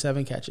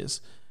 37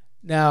 catches.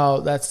 Now,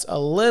 that's a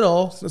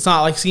little. It's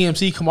not like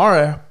CMC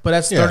Kamara, but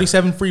that's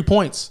 37 free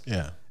points.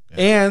 Yeah.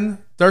 And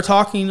they're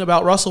talking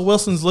about Russell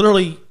Wilson's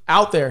literally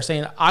out there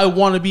saying, I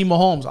want to be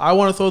Mahomes. I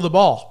want to throw the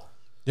ball.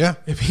 Yeah.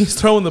 If he's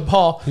throwing the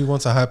ball. He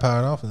wants a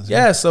high-powered offense.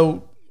 Yeah,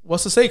 so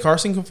what's to say?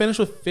 Carson can finish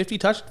with 50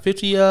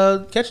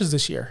 catches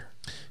this year.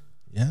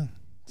 Yeah.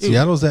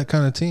 Seattle's that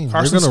kind of team.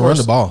 Carson They're going to run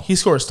the ball. He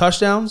scores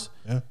touchdowns.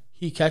 Yeah.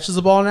 He catches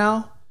the ball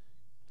now.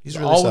 He's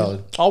really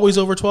solid. Always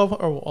over 12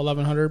 or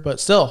 1,100,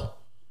 but still,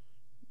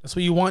 that's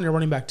what you want in your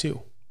running back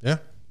too. Yeah.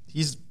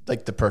 He's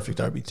like the perfect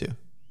RB2.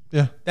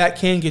 Yeah. That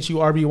can get you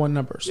RB1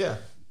 numbers. Yeah.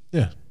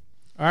 Yeah.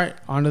 All right,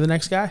 on to the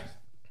next guy.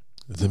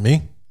 Is it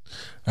me?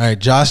 All right,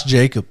 Josh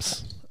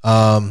Jacobs.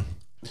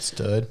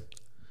 Stud.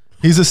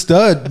 He's a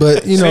stud,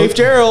 but you know, Safe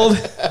Gerald.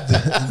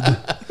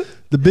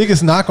 the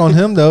biggest knock on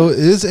him though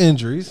is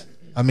injuries.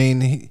 I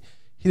mean, he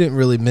didn't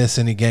really miss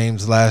any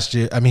games last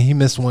year. I mean, he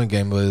missed one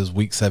game, but it was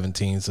week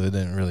 17, so it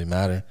didn't really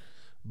matter.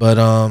 But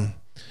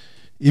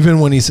even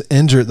when he's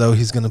injured though,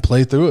 he's going to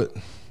play through it.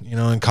 You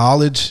know, in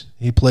college,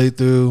 he played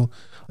through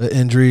an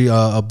injury,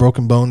 a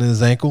broken bone in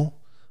his ankle.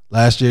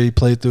 Last year, he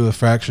played through a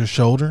fractured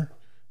shoulder.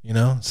 You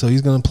know, so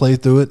he's going to play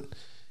through it.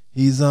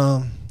 He's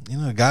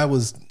the guy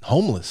was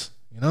homeless.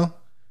 You know,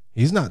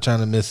 he's not trying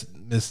to miss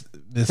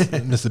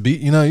a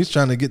beat. You know, he's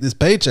trying to get this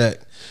paycheck.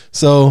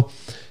 So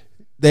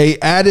they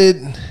added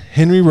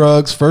Henry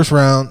Ruggs, first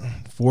round,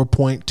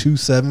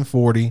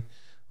 4.2740.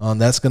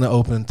 That's going to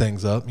open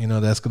things up. You know,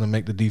 that's going to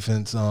make the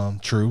defense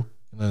true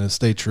and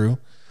stay true.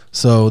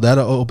 So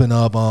that'll open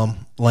up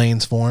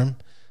lanes for him.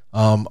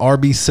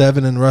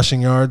 RB7 in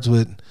rushing yards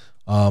with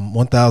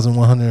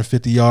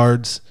 1,150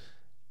 yards.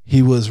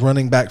 He was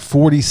running back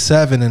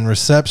 47 in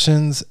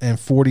receptions and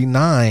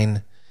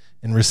 49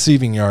 in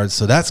receiving yards.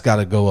 So that's got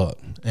to go up.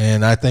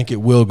 And I think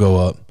it will go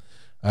up.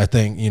 I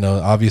think, you know,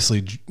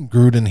 obviously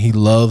Gruden, he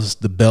loves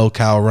the bell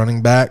cow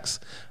running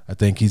backs. I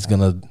think this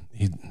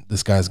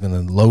guy's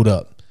going to load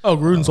up. Oh,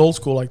 Gruden's old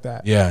school like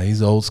that. Yeah,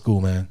 he's old school,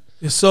 man.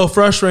 It's so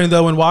frustrating,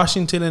 though, when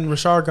Washington and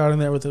Rashard got in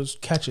there with those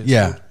catches.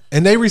 Yeah, dude.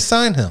 and they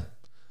re-signed him.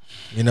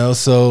 You know,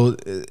 so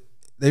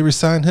they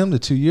re-signed him to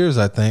 2 years,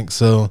 I think.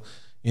 So,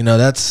 you know,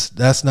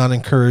 that's not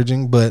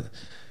encouraging. But,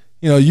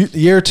 you know,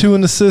 year 2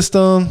 in the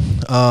system,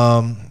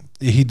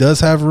 he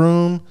does have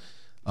room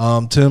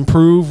to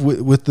improve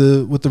with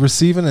the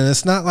receiving. And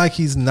it's not like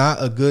he's not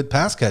a good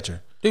pass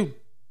catcher. Dude.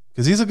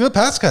 Because he's a good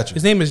pass catcher.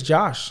 His name is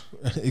Josh.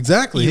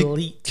 Exactly.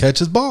 Elite. He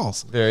catches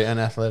balls. Very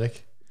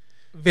unathletic.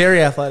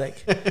 Very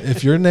athletic.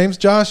 If your name's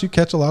Josh, you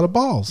catch a lot of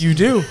balls. You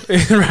do,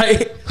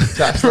 right?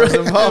 Josh loves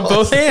them balls.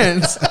 Both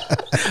hands.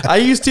 I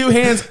use 2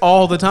 hands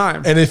all the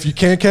time. And if you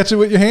can't catch it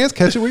with your hands,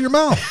 catch it with your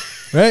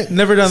mouth. Right?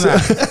 Never done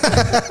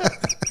that.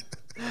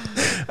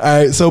 All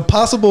right. So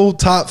possible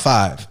top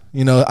 5.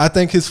 You know, I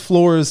think his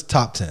floor is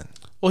top 10.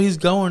 Well, he's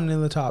going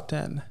in the top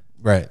 10.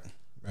 Right.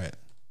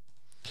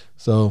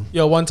 So,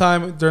 Yo, one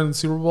time during the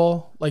Super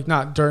Bowl, like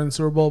not during the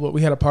Super Bowl, but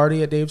we had a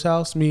party at Dave's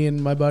house, me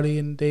and my buddy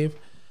and Dave.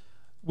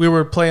 We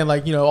were playing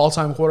like, you know,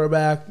 all-time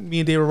quarterback.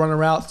 Me and Dave were running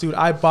routes. Dude,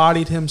 I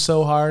bodied him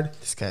so hard.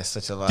 This guy's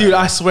such a liar. Dude,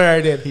 I swear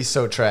I did. He's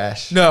so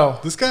trash. No.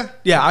 this guy?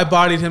 Yeah, I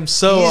bodied him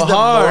so He's the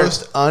hard.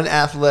 most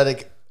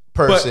unathletic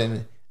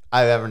person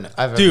I've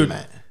ever Dude,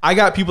 met. I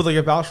got people that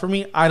can vouch for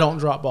me. I don't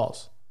drop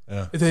balls.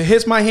 Yeah. If it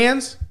hits my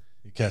hands,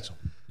 You catch him.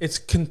 it's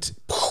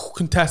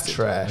contested.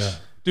 Trash. Yeah.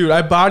 Dude,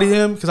 I body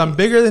him because I'm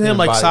bigger than him,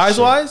 like body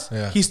size-wise. shit.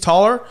 Yeah. He's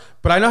taller,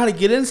 but I know how to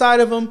get inside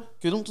of him,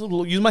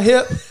 use my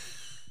hip,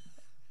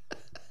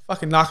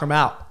 fucking knock him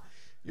out.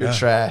 You're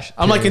trash.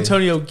 I'm like Period.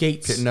 Antonio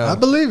Gates. No, I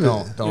believe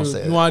it. Don't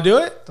say it. You want to do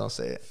it? Don't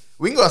say it.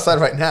 We can go outside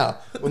right now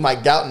with my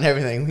gout and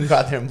everything. We can go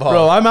out there and ball.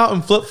 Bro, I'm out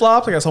in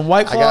flip-flops. I got some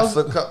White I got Claws.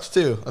 flip cups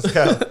too. Let's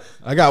go.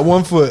 I got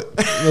 1 foot.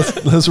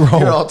 Let's roll.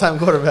 You're an all-time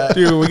quarterback.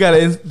 Dude, we got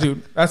to,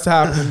 dude, that's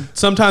happening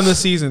sometime this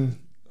season.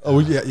 Oh,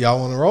 yeah, y'all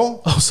want to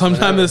roll? Oh,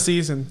 sometime this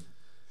season.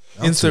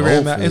 I'm too Instagram,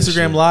 old for this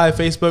Instagram shit. Live,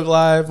 Facebook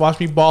Live. Watch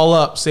me ball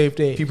up. Safe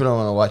Dave. People don't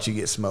want to watch you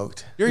get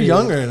smoked. You're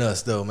younger than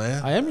us, though,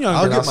 man. I am younger.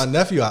 I'll than get us. my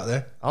nephew out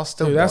there. I'll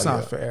still. Dude, that's ball you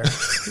not up. fair.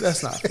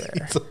 That's not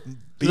fair.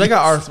 Dude, I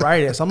got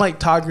arthritis. I'm like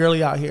Todd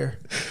Gurley out here.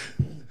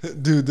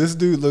 Dude, this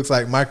dude looks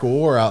like Michael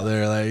Orr out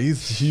there. Like,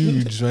 he's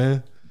huge,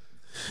 man.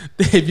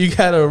 Dave, you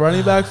got a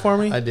running back for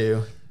me? I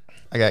do.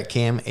 I got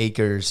Cam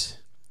Akers,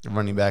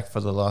 running back for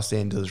the Los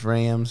Angeles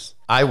Rams.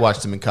 I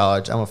watched him in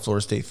college. I'm a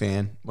Florida State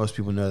fan. Most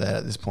people know that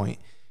at this point.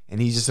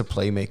 And he's just a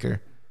playmaker.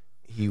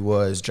 He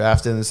was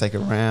drafted in the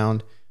 2nd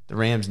round. The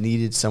Rams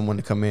needed someone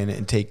to come in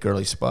and take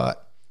Gurley's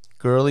spot.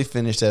 Gurley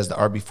finished as the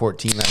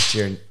RB14 last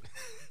year.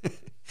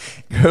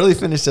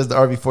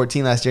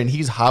 And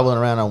he's hobbling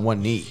around on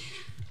one knee.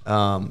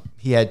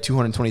 He had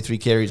 223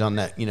 carries on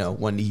that,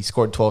 one knee. He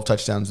scored 12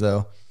 touchdowns,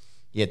 though.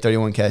 He had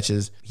 31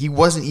 catches. He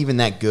wasn't even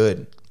that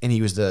good and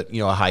he was a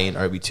high end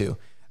RB2.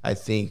 I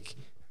think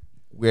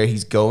where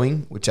he's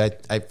going, which I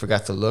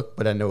forgot to look,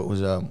 but I know it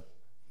was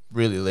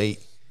really late.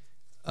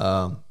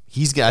 I think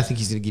he's going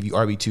to give you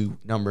RB2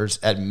 numbers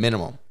at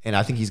minimum, and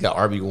I think he's got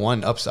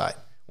RB1 upside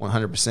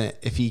 100%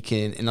 if he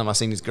can. And I'm not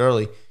saying he's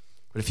girly,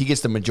 but if he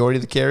gets the majority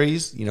of the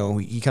carries,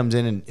 he comes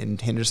in and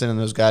Henderson and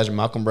those guys or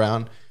Malcolm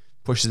Brown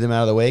pushes them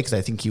out of the way, because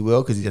I think he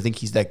will, because I think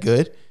he's that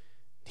good.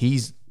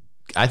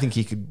 I think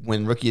he could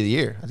win Rookie of the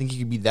Year. I think he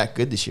could be that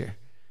good this year.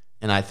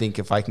 And I think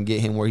if I can get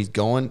him where he's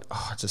going,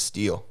 it's a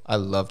steal. I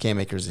love Cam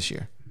Akers this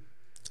year.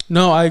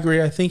 No, I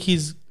agree. I think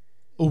he's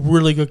a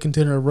really good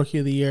contender, Rookie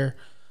of the Year.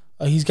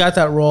 He's got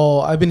that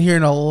role. I've been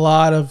hearing a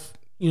lot of,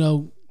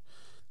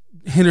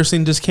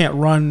 Henderson just can't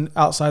run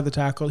outside the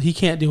tackle. He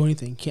can't do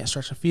anything. Can't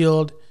stretch the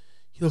field.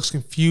 He looks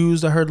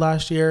confused, I heard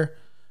last year.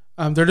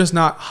 They're just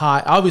not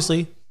high.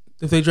 Obviously,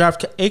 if they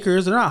draft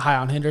Akers, they're not high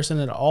on Henderson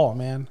at all,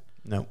 man.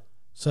 No.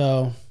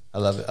 So I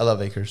love it. I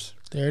love Akers.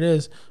 there it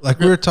is. Like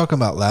we were talking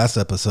about last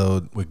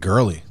episode with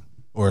Gurley,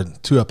 or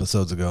 2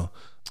 episodes ago.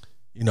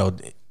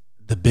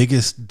 The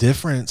biggest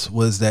difference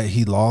was that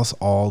he lost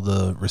all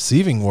the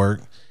receiving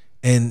work,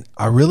 and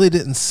I really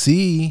didn't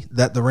see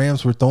that the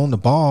Rams were throwing the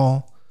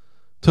ball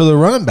to the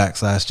running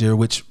backs last year,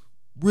 which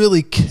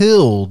really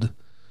killed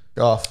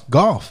Goff.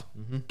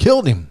 Mm-hmm.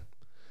 Killed him.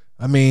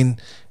 I mean,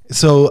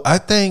 so I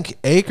think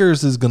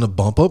Akers is going to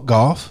bump up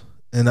Goff,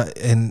 and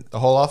The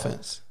whole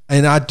offense.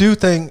 And I do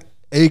think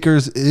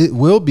Akers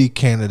will be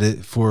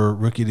candidate for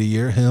Rookie of the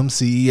Year, him,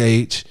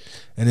 CEH,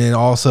 and then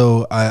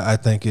also I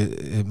think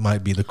it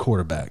might be the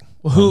quarterback.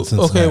 Well, I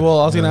was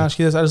going to ask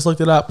you this. I just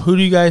looked it up. Who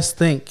do you guys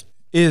think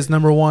is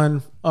number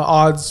one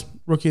odds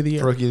Rookie of the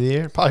Year? Rookie of the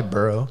Year? Probably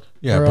Burrow.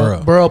 Yeah,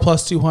 Burrow. Burrow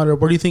plus 200.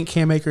 Where do you think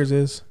Cam Akers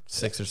is?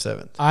 6th or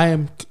 7th.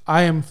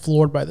 I am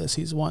floored by this.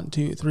 He's 1,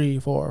 2, 3,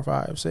 4,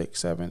 5, 6,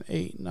 7,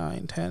 8,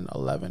 9, 10,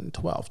 11,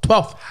 12.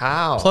 12.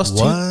 How? Plus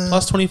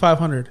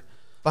 2,500.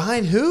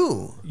 Behind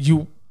who?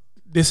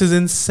 This is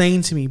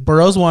insane to me.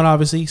 Burrow's 1,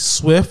 obviously.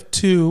 Swift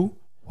 2.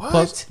 What?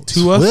 Plus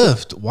 2 of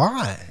Swift.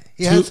 Why?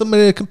 He had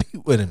somebody to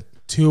compete with him.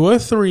 2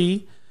 of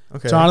 3.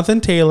 Okay.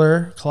 Jonathan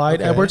Taylor,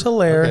 Clyde Okay.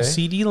 Edwards-Helaire, Okay.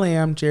 CeeDee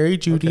Lamb, Jerry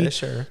Jeudy, Okay,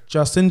 sure.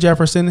 Justin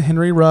Jefferson,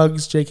 Henry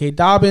Ruggs, J.K.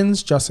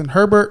 Dobbins, Justin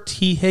Herbert,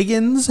 T.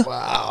 Higgins,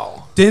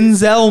 Wow.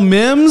 Denzel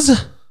Mims.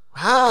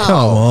 Wow. Come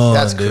on,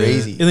 That's dude.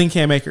 crazy. And then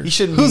Cam Akers. He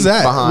shouldn't Who's be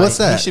that? behind. What's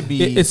that? He should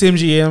be. It's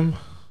MGM.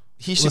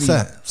 He should What's be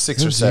that?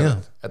 6 or MGM.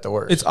 7th at the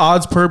worst. It's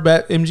odds per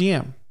bet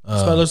MGM.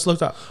 That's what I just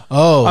looked up.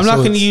 Oh, I'm so not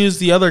going to it's- use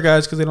the other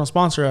guys because they don't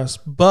sponsor us,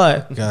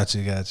 but Gotcha.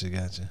 you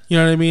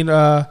know what I mean?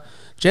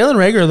 Jalen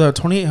Reagor, though,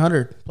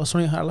 2,800 plus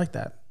 2,800. I like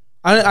that.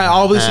 I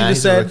obviously just he's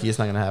a said rookie. It's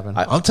not going to happen.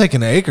 I'm taking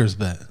the Akers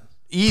bet.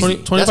 Easy. 20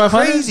 That's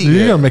 2,500? crazy. Dude,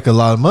 you're good. going to make a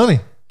lot of money.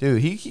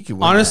 Dude, he could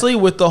win. honestly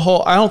with the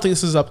whole. I don't think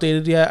this is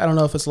updated yet. I don't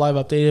know if it's live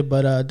updated,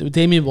 but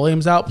Damian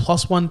Williams out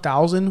plus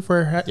 1,000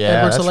 for that.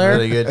 Yeah, that's Edwards-Helaire.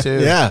 really good too.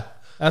 Yeah.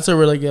 That's a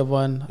really good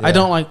one. I Yeah.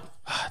 don't like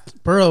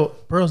Burrow.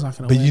 Burrow's not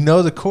going to But win.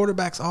 the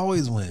quarterbacks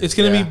always win. It's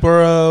going to Yeah. be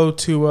Burrow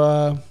to,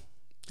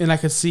 and I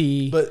could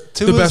see But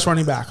the Tua's- best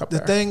running back up the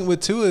there. thing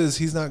with Tua is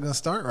he's not going to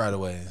start right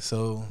away.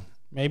 So,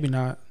 Maybe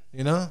not.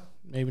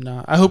 Maybe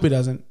not. I hope he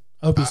doesn't.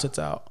 I hope he sits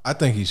out. I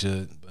think he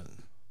should.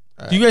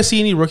 But Do you guys see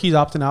any rookies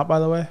opting out, by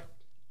the way?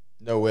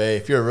 No way.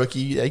 If you're a rookie,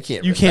 you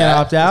can't. You run can't back.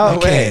 opt out?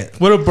 No way.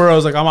 What if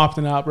Burrow's like, I'm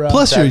opting out, bro?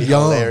 plus, That'd you're be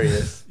young.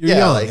 hilarious. You're Yeah,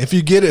 young. like- If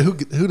you get it, who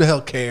the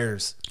hell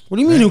cares? What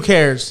do you mean, who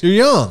cares? You're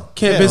young.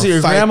 Can't Yeah, visit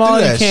your fight grandma? through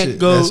You that can't shit.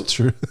 go. That's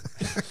true.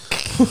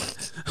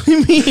 What do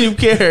you mean, who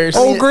cares?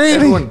 I mean, Grady.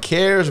 Everyone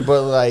cares,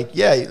 but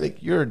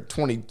you're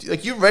 20.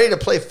 Like you're ready to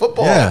play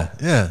football. Yeah.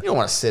 You don't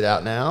want to sit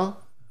out now.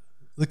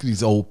 Look at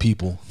these old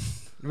people.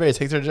 You're ready to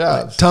take their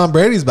jobs. Tom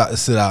Brady's about to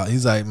sit out.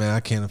 He's like, man, I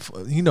can't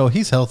afford.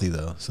 He's healthy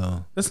though.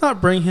 So Let's not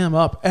bring him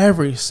up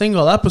every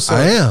single episode.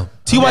 I am.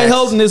 T.Y.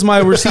 Hilton is my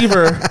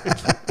receiver,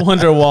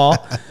 Wonderwall.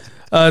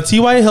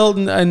 T.Y.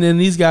 Hilton, and then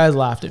these guys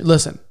laughed at me.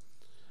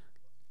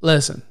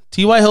 Listen.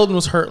 T.Y. Hilton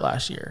was hurt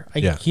last year. I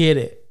Yeah. get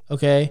it,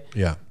 okay?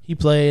 Yeah. He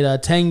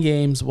played 10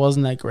 games,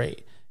 wasn't that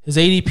great. His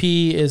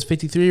ADP is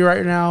 53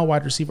 right now,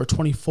 wide receiver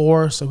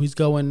 24, so he's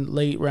going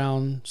late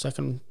round,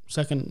 second,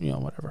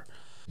 whatever.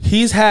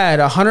 He's had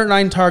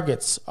 109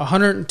 targets,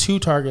 102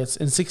 targets,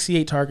 and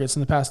 68 targets in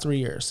the past 3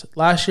 years.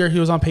 Last year, he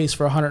was on pace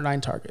for 109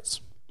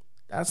 targets.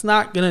 That's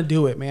not going to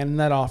do it, man, in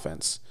that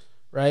offense,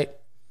 right?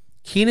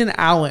 Keenan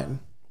Allen,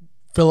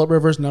 Phillip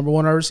Rivers' number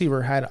 1 wide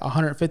receiver, had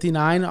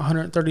 159,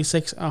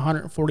 136, and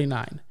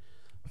 149.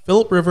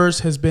 Phillip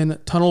Rivers has been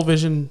tunnel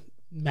vision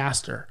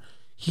master.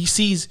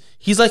 He's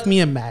like me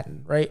in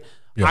Madden, right?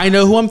 Yeah. I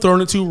know who I'm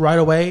throwing it to right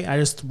away. I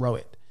just throw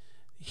it.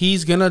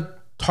 He's going to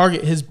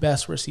target his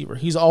best receiver.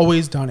 He's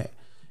always done it.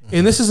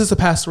 And this is just the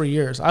past 3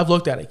 years. I've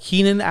looked at it.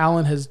 Keenan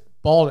Allen has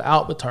balled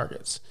out with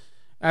targets.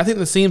 And I think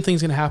the same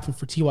thing's going to happen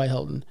for T.Y.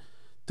 Hilton.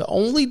 The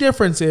only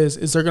difference is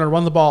they're going to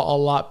run the ball a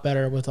lot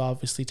better with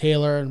obviously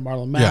Taylor and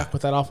Marlon Mack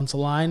with that offensive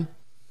line.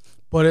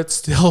 But it's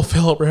still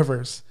Phillip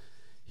Rivers.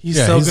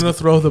 He's still going to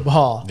throw the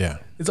ball. Yeah.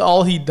 It's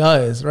all he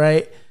does,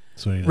 right?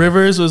 That's what he does.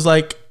 Rivers was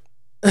like,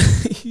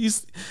 he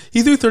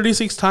threw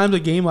 36 times a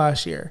game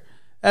last year.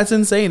 That's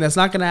insane. It's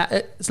not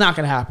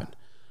gonna happen,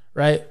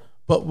 right?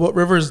 But what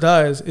Rivers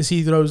does is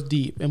he throws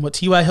deep, and what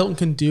T.Y. Hilton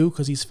can do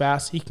because he's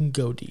fast, he can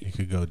go deep. He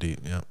could go deep,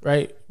 yeah.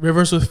 Right?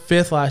 Rivers was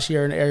 5th last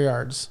year in air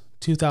yards,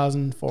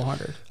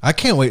 2,400. I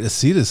can't wait to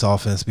see this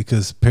offense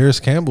because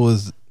Paris Campbell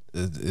is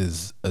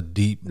a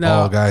deep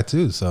ball guy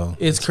too. So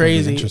it's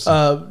crazy.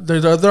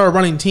 They're a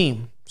running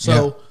team,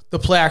 so the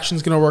play action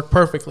is going to work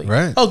perfectly.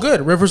 Right. Oh,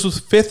 good. Rivers was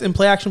 5th in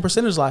play action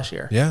percentage last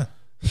year. Yeah.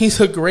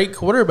 He's a great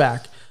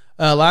quarterback.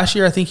 Last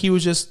year, I think he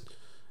was just.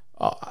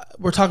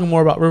 We're talking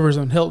more about Rivers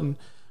than Hilton,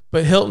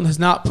 but Hilton has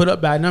not put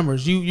up bad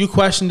numbers. You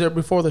questioned it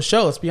before the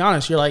show. Let's be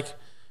honest. You're like,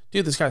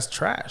 dude, this guy's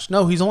trash.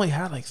 No, he's only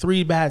had like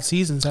 3 bad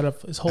seasons out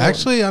of his whole.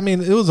 Actually, I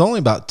mean, it was only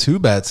about 2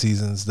 bad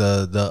seasons.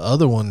 The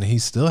other one, he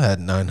still had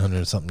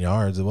 900 something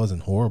yards. It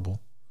wasn't horrible.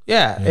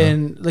 Yeah,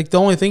 and like the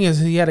only thing is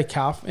he had a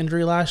calf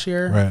injury last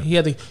year. Right.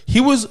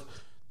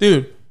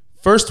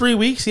 First 3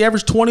 weeks he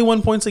averaged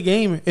 21 points a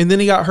game, and then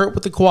he got hurt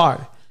with the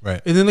quad. Right.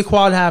 And then the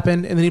quad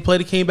happened, and then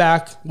he came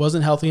back,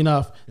 wasn't healthy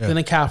enough. Yeah. Then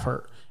a calf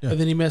hurt, Yeah. and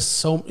then he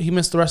missed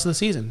the rest of the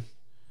season.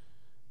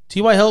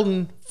 T.Y.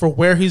 Hilton, for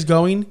where he's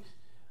going,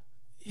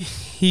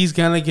 he's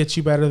gonna get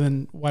you better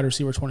than wide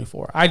receiver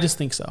 24. I just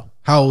think so.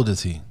 How old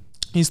is he?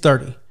 He's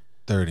 30,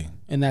 30.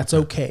 and that's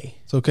okay.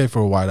 It's okay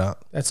for a wideout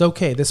That's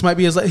okay. This might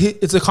be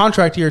it's a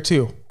contract year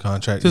too.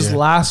 contract. His Yeah.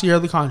 last year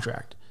of the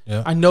contract.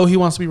 Yeah. I know he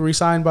wants to be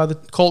re-signed by the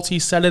Colts. He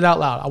said it out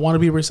loud. I want to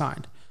be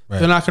re-signed. Right.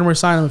 They're not going to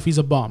re-sign him if he's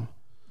a bum.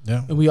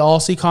 Yeah. And we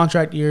all see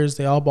contract years.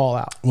 They all ball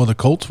out. Well, the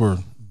Colts were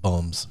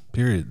bums.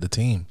 Period. The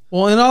team.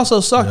 Well, and it also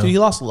sucked. Yeah. Dude. He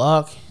lost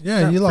luck.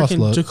 Yeah, Got he lost freaking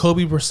luck.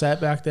 Jacoby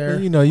Brissett back there.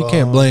 You know, you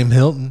can't blame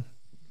Hilton.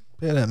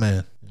 Pay that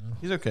man.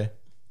 He's okay.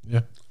 Yeah.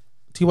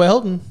 T.Y.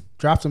 Hilton,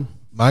 draft him.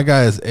 My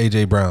guy is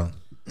AJ Brown.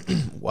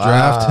 Wow.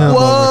 Draft him.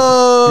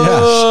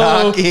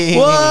 Whoa! Shocking.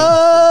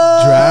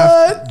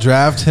 What?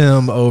 Draft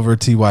him over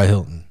T.Y.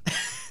 Hilton.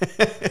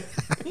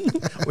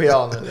 We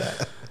all know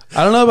that.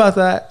 I don't know about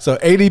that. So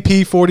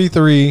ADP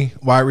 43,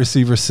 wide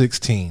receiver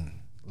 16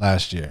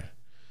 last year.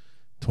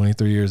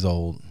 23 years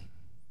old.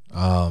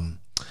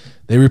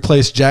 They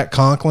replaced Jack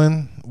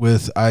Conklin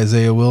with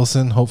Isaiah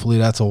Wilson. Hopefully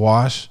that's a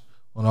wash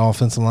on the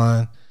offensive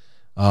line.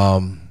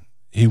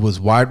 He was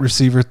wide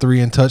receiver 3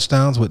 in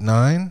touchdowns with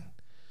 9.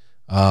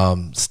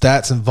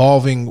 Stats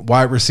involving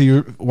wide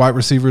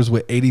receivers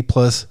with 80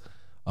 plus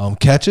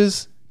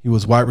catches. He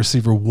was wide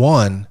receiver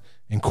 1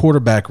 in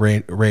quarterback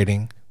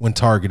rating when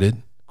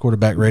targeted.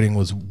 Quarterback rating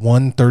was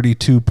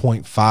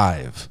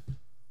 132.5,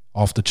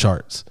 off the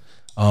charts.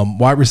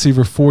 Wide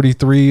receiver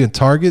 43 in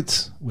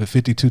targets with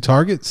 52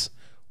 targets.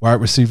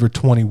 Wide receiver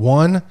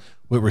 21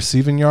 with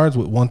receiving yards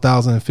with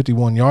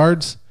 1,051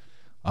 yards.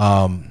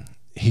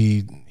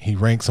 He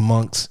ranks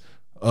amongst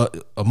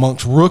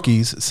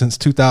rookies since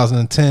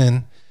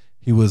 2010.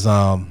 He was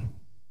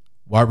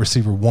wide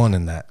receiver 1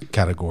 in that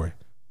category,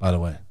 by the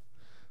way.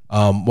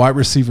 Wide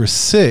receiver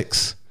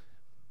 6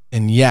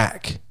 in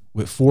YAC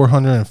with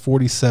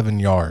 447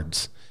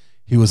 yards.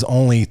 He was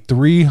only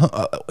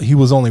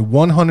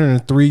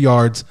 103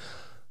 yards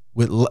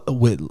with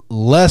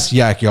less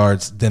YAC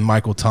yards than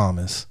Michael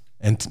Thomas,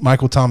 and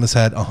Michael Thomas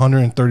had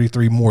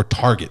 133 more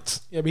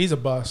targets. Yeah, but he's a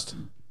bust.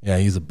 Yeah,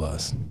 he's a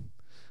bust.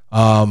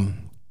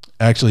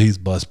 Actually, he's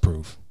bust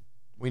proof.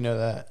 We know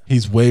that.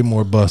 He's way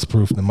more bust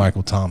proof than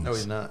Michael Thomas. No,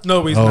 he's not.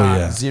 No, he's Oh, not.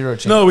 yeah. Zero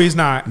chance. No, he's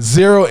not.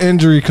 0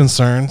 injury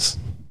concerns.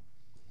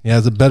 He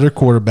has a better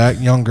quarterback,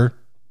 younger.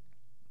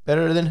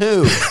 Better than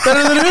who?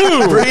 Better than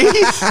who?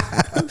 Breeze?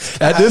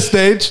 At this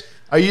stage,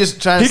 Are you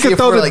just trying to he see can if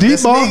throw we're the like deep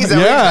this ball. big? Is that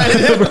what you're trying to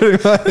do? Yeah,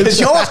 pretty much. 'Cause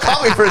you almost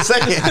caught me for a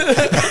second.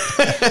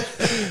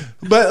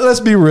 But let's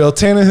be real.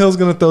 Tannehill's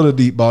going to throw the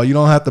deep ball. You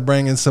don't have to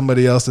bring in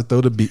somebody else to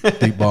throw the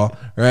deep ball,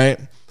 right?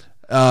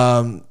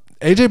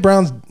 AJ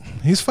Brown's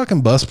he's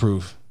fucking bust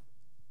proof.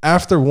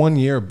 After 1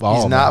 year of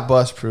ball, He's not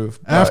bust proof.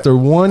 After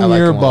 1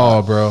 year him a ball,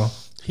 lot. bro.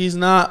 He's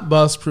not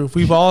bust proof.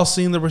 We've all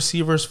seen the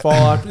receivers fall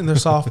out in their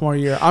sophomore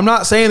year. I'm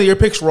not saying that your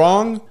pick's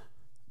wrong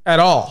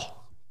at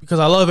all because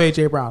I love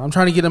AJ Brown. I'm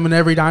trying to get him in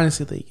every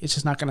dynasty league. It's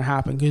just not going to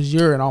happen because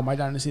you're in all my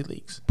dynasty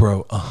leagues.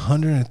 Bro,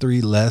 103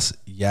 less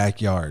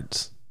YAC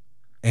yards.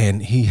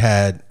 And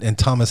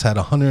Thomas had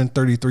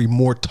 133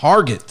 more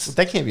targets.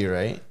 That can't be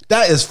right.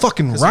 That is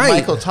fucking 'Cause right.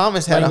 Michael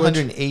Thomas had Language.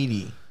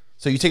 180.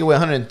 So you take away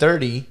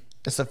 130,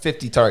 that's a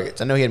 50 targets.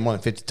 I know he had more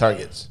than 50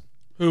 targets.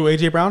 Who,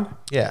 AJ Brown?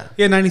 Yeah.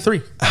 He had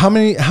 93. How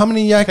many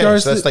YAC Okay,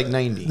 yards so that's did, like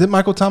 90. did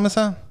Michael Thomas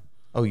have?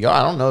 Oh, yeah,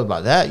 I don't know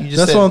about that. You just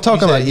That's said, what I'm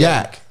talking you said about, he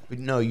had- yak.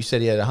 No, you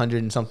said he had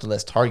 100 and something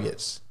less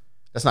targets.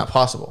 That's not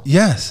possible.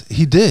 Yes,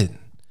 he did.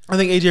 I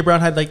think AJ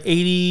Brown had like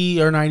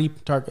 80 or 90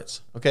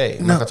 targets. Okay,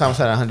 Michael Thomas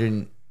had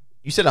 100.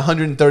 You said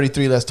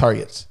 133 less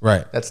targets.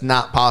 Right. That's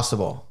not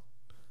possible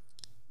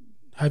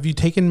Have you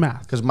taken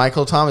math? because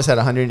Michael Thomas had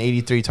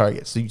 183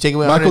 targets. So you take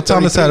away Michael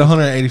Thomas had 133.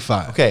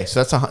 185. Okay,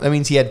 so that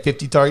means he had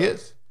 50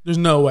 targets. There's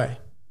no way.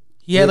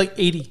 He had like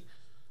 80.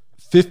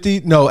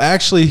 50. No,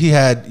 actually,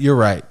 you're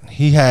right.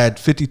 He had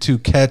 52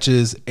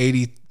 catches,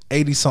 80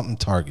 80 something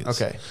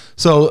targets. Okay.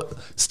 So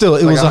still,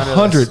 it Like was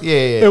 100. Yeah.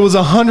 It was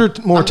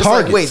 100 more I'm just like,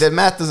 targets. wait, that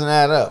math doesn't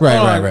add up.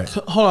 Right.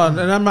 Hold on,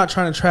 and I'm not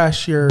trying to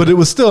trash your. But it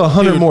was still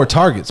 100 Dude, more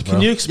targets, bro.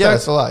 can you expect? Yeah,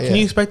 that's a lot, Can yeah.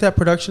 you expect that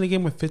production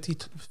again with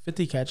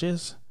 50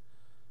 catches?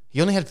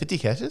 He only had 50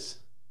 catches?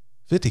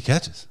 50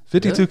 catches.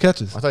 52 Really?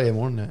 catches. I thought he had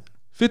more than that.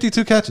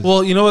 52 catches.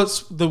 Well, you know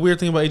what's the weird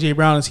thing about AJ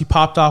Brown is he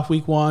popped off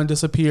week 1,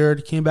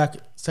 disappeared, came back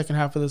second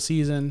half of the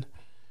season.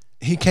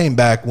 he came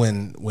back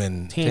when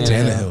Tannehill.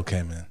 Tannehill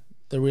came in.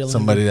 The real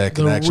Somebody that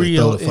can the actually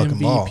real throw the fucking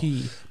ball.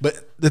 MVP.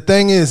 But the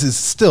thing is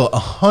still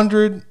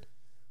 100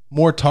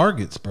 more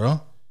targets,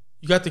 bro.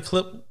 You got the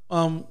clip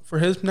for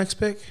his next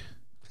pick?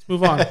 Let's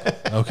move on.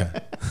 Okay.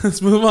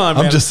 Let's move on,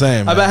 man. I'm just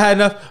saying, I man. bet I had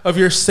enough of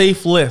your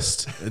safe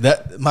list.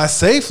 That my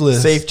safe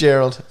list. Safe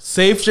Gerald.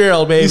 Safe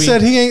Gerald, baby. You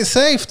said he ain't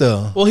safe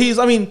though. well, He's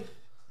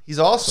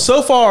awesome.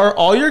 so far,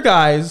 all your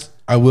guys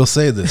I will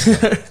say this.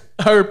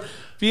 are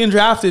being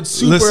drafted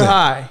super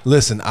high.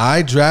 Listen,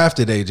 I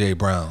drafted AJ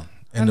Brown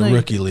in the know you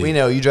rookie league. We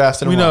know you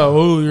drafted him. We know. wrong.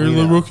 Oh, you're We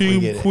the know. rookie We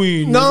get it.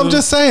 queen. No, You're I'm the-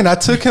 just saying. I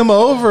took him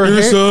over.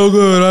 You're so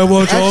good. I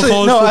watch all Actually,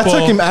 college no, football. I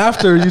took him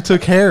after you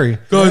took Harry.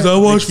 Guys, I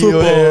watch Nikhil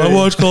football. Harry. I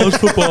watch college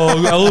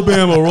football.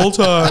 Alabama, roll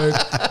tide.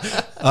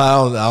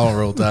 I don't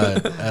roll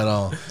tide at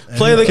all. And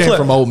Play he the came clip.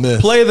 from Ole Miss.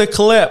 Play the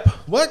clip.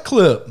 What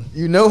clip?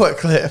 You know what,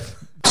 Cliff?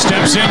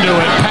 Steps into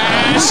it.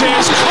 Pass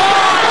is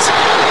caught.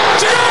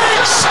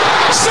 Diggs!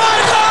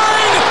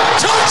 Sideline!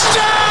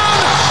 Touchdown!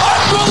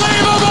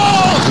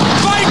 Unbelievable!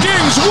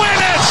 Vikings win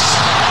it!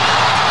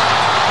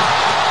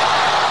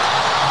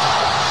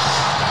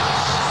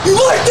 You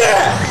like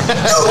that?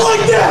 You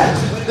like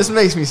that? This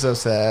makes me so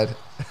sad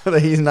that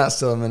he's not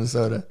still in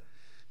Minnesota.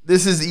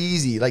 This is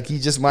easy. Like,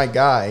 he's just my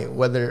guy.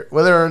 Whether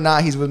or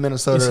not he's with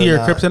Minnesota Is or he your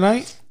not.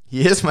 kryptonite?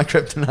 He is my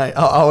kryptonite.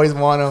 I always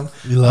want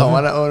him. You love I him?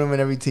 want to own him in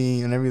every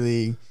team, in every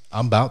league.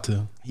 I'm about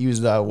to. He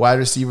was the wide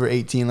receiver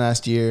 18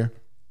 last year.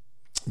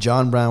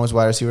 John Brown was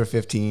wide receiver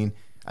 15.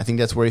 I think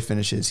that's where he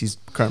finishes. He's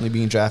currently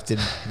being drafted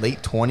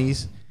late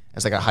 20s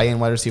as like a high-end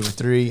wide receiver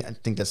 3. I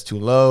think that's too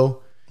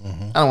low. I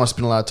don't want to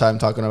spend a lot of time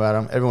talking about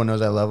him. Everyone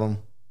knows I love him.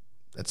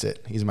 That's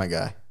it. He's my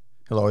guy.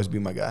 He'll always be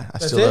my guy. I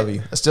still it? love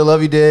you. I still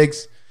love you,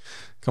 Diggs.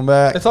 Come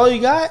back. That's all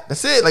you got?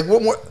 That's it. Like,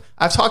 what more?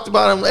 I've talked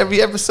about him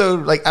every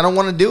episode. Like, I don't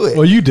want to do it.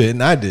 Well, you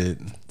didn't. I did.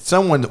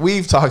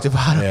 We've talked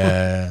about him.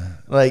 Yeah.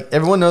 Like,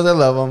 everyone knows I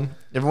love him.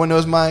 Everyone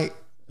knows my,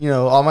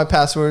 all my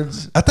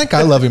passwords. I think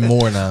I love him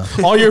more now.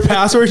 All your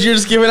passwords, you're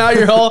just giving out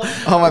your whole.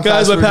 All my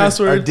guys, passwords my are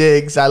password.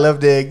 Diggs. I love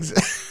Diggs.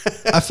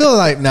 I feel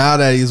like now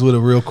that he's with a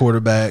real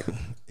quarterback,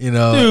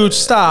 Dude,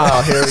 stop.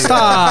 Oh, here we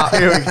Stop. go.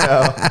 Here we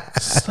go.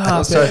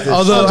 Stop start it. this.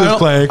 Although I'm just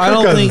playing. I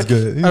don't Kirk think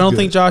Cousins good. He's I don't good.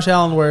 think Josh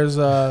Allen wears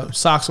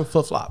socks with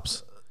flip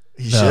flops.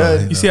 He No,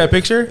 should. he You see that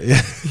picture?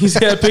 You see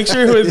that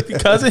picture with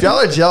Cousins? If y'all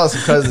are jealous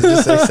of Cousins,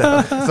 just say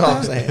so. That's all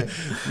I'm saying.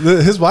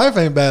 His wife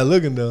ain't bad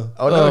looking though.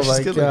 Oh, no, Oh she's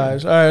my good gosh!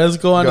 looking. All right, let's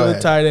go on Go to the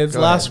ahead. tight ends.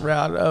 Go Last ahead.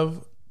 round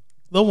of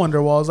the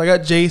Wonderwalls. I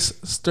got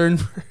Jace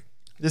Sternberg.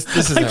 This I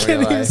isn't can't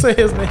real even life. say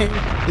his name.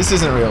 This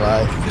isn't real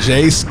life.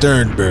 Jay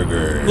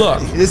Sternberger.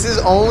 Look, This is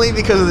only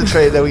because of the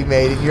trade that we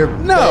made, and you're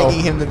No.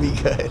 begging him to be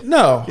good.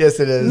 no. Yes,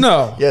 it is.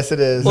 No. Yes,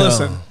 it is.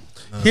 Listen,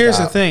 here's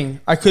Stop. the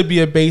thing. I could be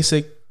a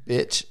basic,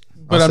 Bitch.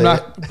 but I'll I'm say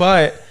not. it.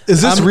 But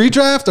Is this I'm-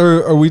 redraft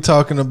or are we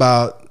talking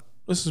about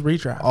This is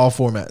redraft all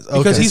formats? Okay.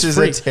 because This he's is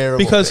a free. terrible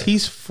Because pick.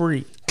 he's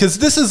free. Because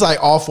this is like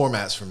all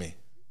formats for me.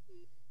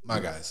 My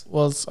guys.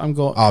 Well, I'm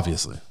going.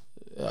 Obviously.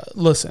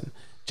 Listen,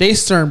 Jace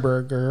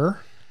Sternberger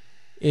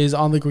is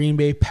on the Green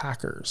Bay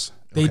Packers.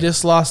 They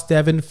just lost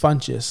Devin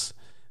Funchess.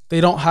 They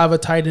don't have a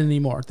tight end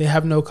anymore. They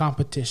have no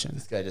competition.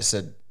 This guy just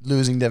said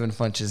losing Devin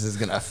Funchess is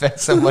going to affect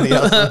somebody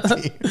else on the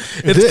team.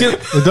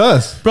 It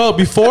does. Bro,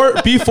 before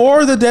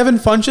the Devin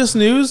Funchess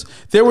news,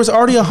 there was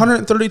already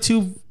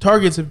 132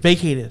 targets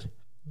vacated,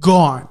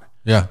 gone.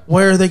 Yeah.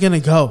 Where are they gonna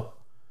go,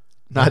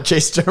 Not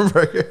Chase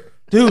Sternberger.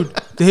 dude?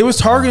 They was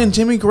targeting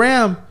Jimmy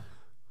Graham,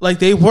 like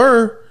they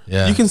were.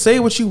 Yeah. You can say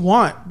what you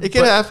want. It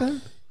could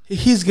happen.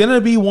 He's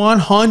gonna be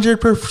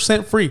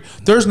 100% free.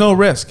 There's no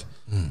risk.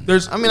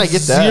 There's I mean, I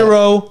get that.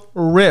 zero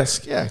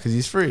risk. Yeah, because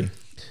he's free.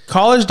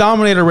 College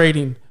dominator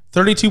rating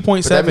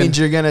 32.7. But that means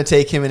you're going to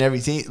take him in every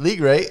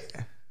league, right?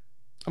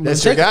 I'm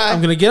that's gonna your guy.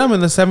 I'm gonna get him in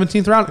the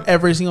 17th round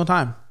every single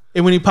time.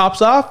 And when he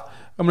pops off,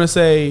 I'm gonna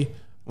say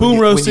boom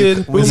you- roasted.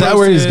 when boom Is that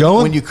where he's roasted.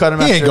 going? When you cut him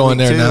He after ain't going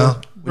week there two, now.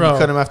 When Bro, you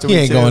cut him after He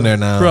week ain't two, going there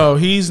now. Bro,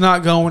 he's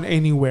not going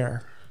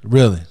anywhere.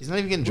 Really? He's not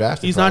even getting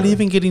drafted. He's not probably.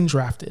 even getting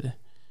drafted.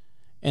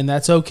 And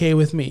that's okay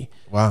with me.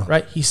 Wow.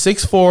 Right? He's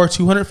 6'4",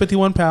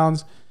 251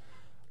 pounds.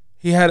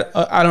 He had,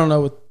 I don't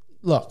know,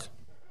 look,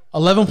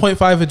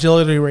 11.5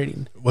 agility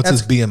rating. What's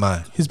his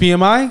BMI? His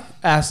BMI?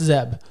 Ask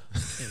Zeb.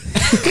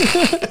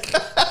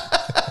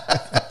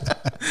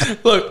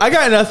 Look, I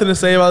got nothing to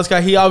say about this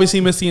guy. He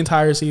obviously missed the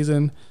entire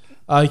season.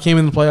 He came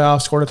in the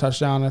playoffs, scored a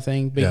touchdown, I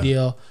think. Big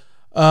Yeah.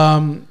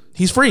 deal.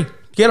 He's free.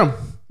 Get him.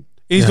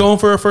 He's going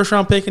for a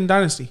first-round pick in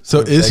Dynasty. So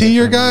is he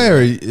your guy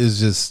or is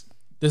just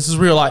This is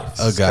real life.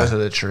 a guy? Because of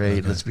the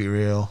trade. Let's be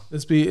real.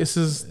 This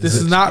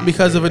is not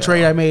because of a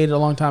trade I made a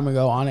long time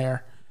ago on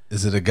air.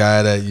 Is it a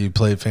guy that you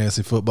played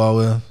fantasy football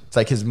with? It's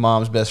like his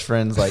mom's best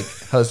friend's like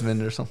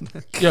husband or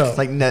something. Yo. It's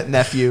like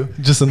nephew.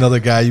 Just another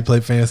guy you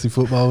played fantasy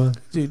football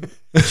with? Dude,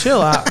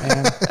 chill out,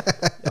 man.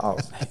 Y'all-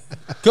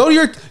 Go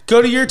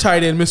to your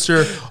tight end,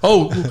 Mister.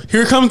 Oh,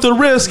 here comes the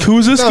risk.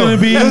 Who's this going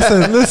to be?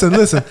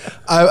 Listen.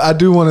 I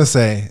do want to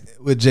say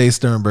with Jay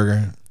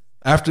Sternberger,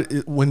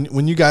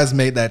 when you guys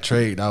made that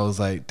trade, I was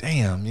like,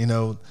 damn,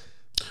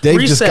 Dave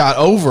just Reset. got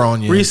over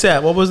on you.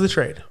 Reset. What was the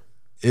trade?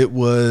 It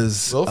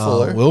was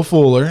Will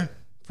Fuller.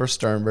 For For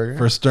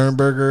Sternberger.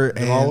 Sternberger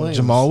Jamal and Williams.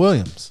 Jamal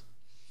Williams.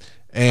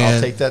 And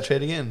I'll take that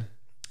trade again.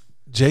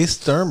 Jay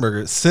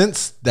Sternberger,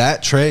 since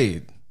that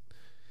trade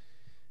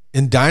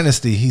in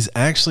Dynasty, he's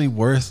actually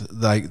worth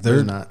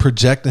they're not.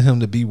 projecting him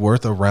to be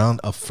worth around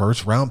a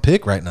first round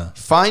pick right now.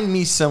 Find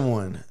me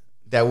someone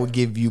that would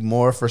give you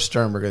more for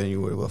Sternberger than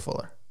you would Will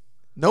Fuller.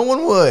 No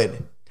one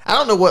would. I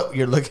don't know what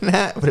you're looking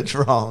at, but it's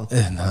wrong.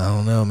 And I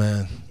don't know,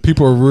 man.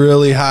 People are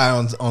really high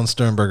on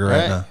Sternberger right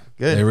Right. now.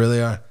 Good. They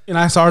really are. And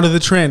I started the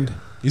trend.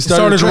 You It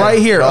started the trend. right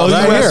here. Oh, OUS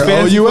right here.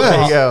 fantasy OUS. There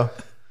football. you go.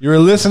 You were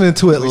listening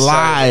to it We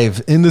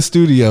live in the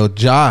studio.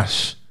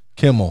 Josh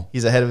Kimmel,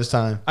 He's ahead of his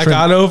time. I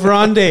got over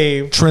on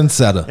Dave.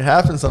 trendsetter. It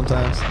happens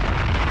sometimes.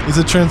 He's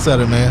a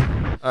trendsetter,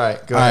 man. All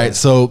right, go All ahead. right,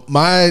 so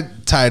my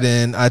tight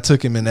end, I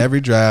took him in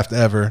every draft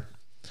ever.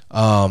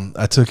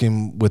 I took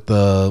him with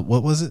the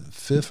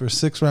 5th or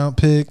 6th round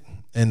pick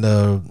in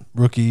the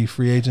rookie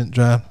free agent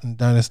draft in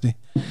Dynasty,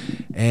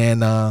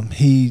 and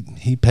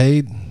he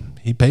paid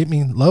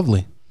me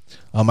lovely.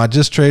 I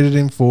just traded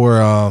him for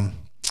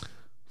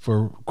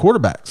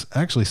quarterbacks,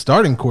 actually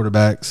starting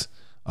quarterbacks.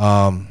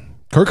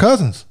 Kirk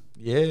Cousins.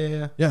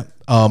 Yeah. Yeah.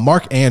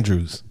 Mark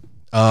Andrews.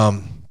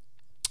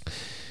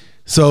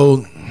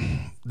 So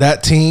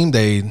that team,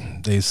 they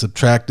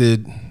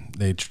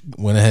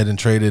went ahead and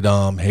traded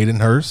Hayden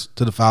Hurst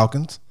to the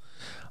Falcons.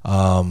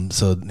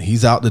 So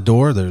he's out the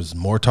door. There's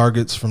more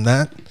targets from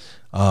that.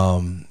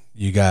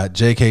 You got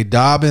J.K.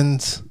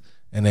 Dobbins,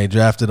 and they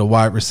drafted a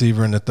wide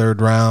receiver in the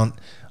 3rd round.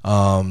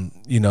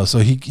 So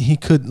he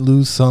could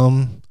lose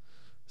some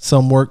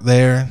work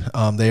there.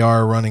 They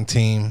are a running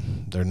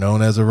team. They're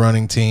known as a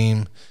running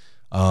team.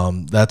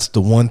 That's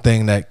the one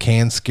thing that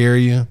can scare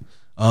you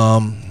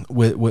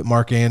with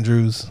Mark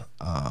Andrews.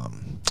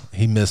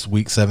 He missed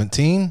week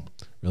 17.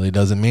 Really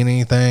doesn't mean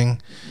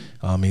anything.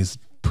 He's a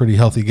pretty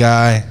healthy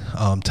guy.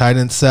 Tight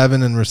end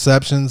 7 in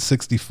receptions,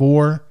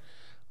 64.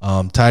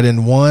 Tight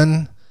end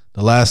 1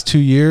 the last 2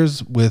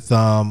 years with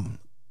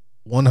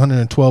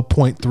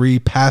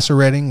 112.3 passer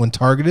rating when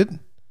targeted.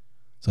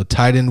 So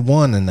tight end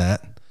 1 in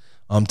that.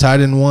 Tight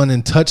end 1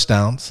 in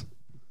touchdowns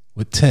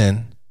with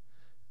 10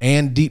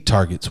 and deep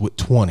targets with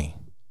 20.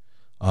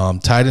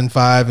 Tight end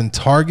 5 in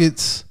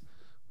targets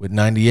with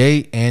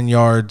 98 and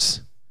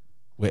yards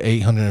with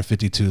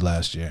 852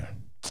 last year.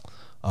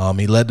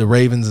 He led the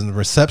Ravens in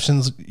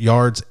receptions,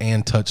 yards,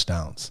 and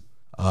touchdowns.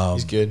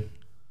 He's good.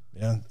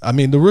 Yeah, I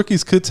mean the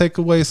rookies could take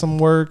away some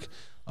work.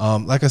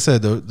 Like I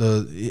said,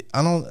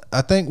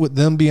 I think with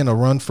them being a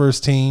run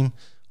first team,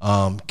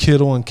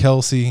 Kittle and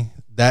Kelsey,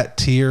 that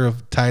tier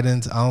of tight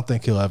ends, I don't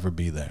think he'll ever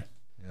be there.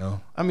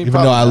 I mean, even though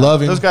I probably not.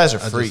 love him, those guys are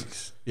I just-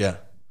 freaks. Yeah,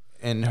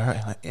 And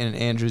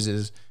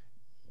Andrews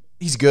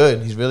he's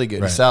good. He's really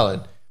good. Right. He's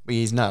solid, but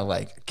he's not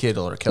like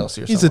Kittle or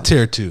Kelsey or he's a something.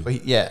 tier 2. But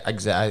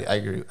exactly. I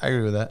agree. I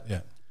agree with that.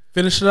 Yeah.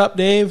 Finish it up,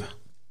 Dave.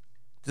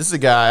 This is a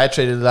guy I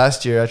traded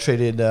last year. I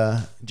traded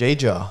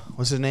J-Jaw.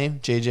 What's his name?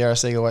 J.J.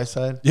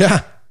 Arcega-Whiteside Yeah.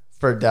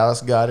 for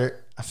Dallas Goedert.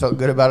 I felt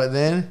good about it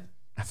then.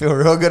 I feel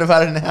real good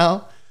about it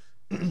now.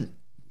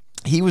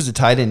 He was a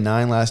tight end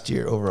 9 last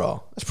year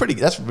overall.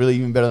 That's really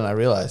even better than I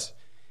realized.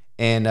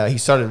 And he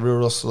started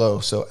real slow.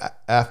 So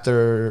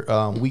after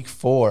week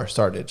 4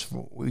 started,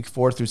 week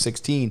 4 through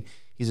 16,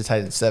 he's a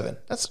tight end 7.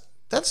 That's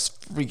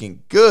freaking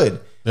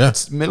good. Yeah.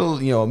 It's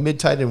mid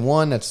tight end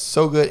 1. That's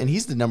so good. And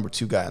he's the number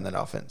 2 guy on that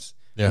offense.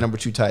 Yeah. The number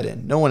 2 tight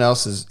end. No one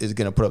else is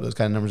going to put up those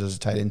kind of numbers as a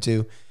tight end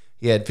 2.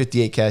 He had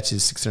 58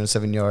 catches,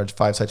 607 yards,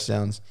 5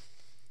 touchdowns.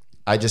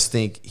 I just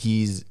think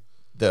he's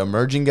the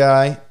emerging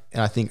guy.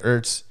 And I think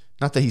Ertz,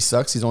 not that he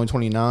sucks, he's only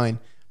 29,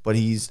 but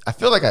I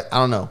feel like I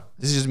don't know.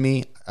 This is just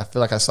me. I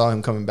feel like I saw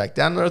him coming back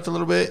down to earth a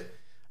little bit.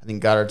 I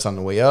think Goddard's on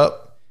the way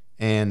up.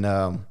 And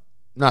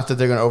not that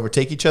they're going to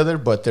overtake each other,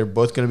 but they're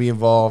both going to be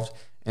involved.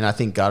 And I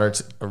think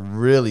Goddard's a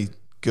really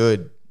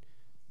good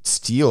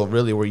steal,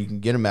 really, where you can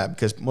get him at,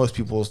 because most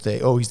people will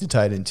say, oh, he's the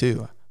tight end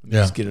too.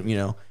 Yeah. Just get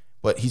him,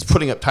 but he's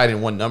putting up tight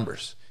end 1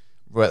 numbers,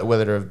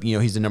 whether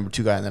he's the number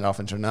 2 guy in that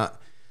offense or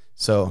not.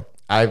 So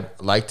I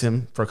liked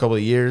him for a couple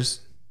of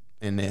years,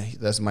 and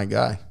that's my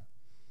guy.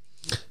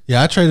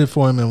 Yeah, I traded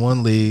for him in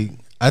one league.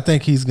 I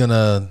think he's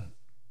gonna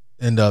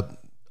end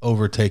up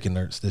overtaking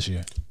Ertz this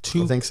year.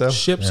 I think so.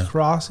 Ships Yeah.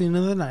 crossing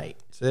in the night.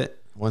 That's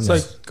it. One's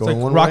It's going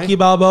like one Rocky way.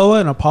 Balboa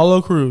and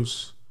Apollo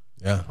Crews.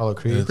 Yeah, Apollo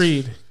Creed.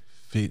 Creed.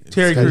 Feet.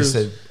 Terry I Crews. just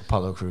said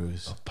Apollo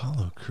Crews.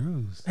 Apollo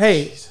Crews.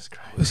 Hey, is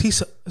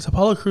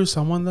Apollo Crews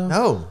someone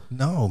though?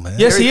 No, man.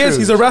 Yes, Terry he is. Crews.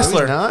 He's a No, he's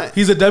wrestler. not.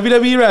 He's a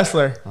WWE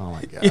wrestler. Oh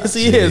my god. Yes,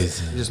 he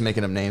is. You're just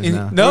making up names And-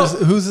 now. No,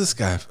 Who's this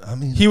guy? I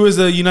mean, he was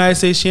a United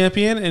States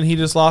champion, and he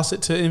just lost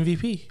it to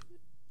MVP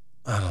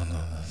I don't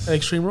know. at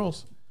Extreme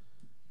Rules.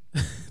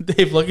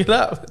 Dave, look it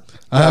up.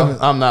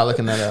 I'm not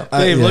looking that up.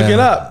 Dave, look it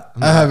up.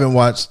 I haven't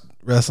watched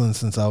wrestling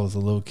since I was a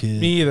little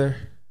kid. Me either.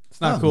 It's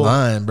not cool.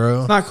 Lying,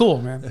 bro. It's not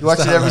cool, man. You watch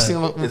it every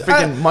single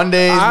freaking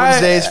Mondays, I-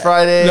 Wednesdays,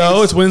 Fridays.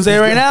 No, it's Wednesday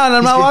right now, and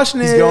I'm not watching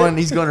He's it. going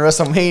to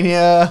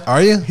WrestleMania.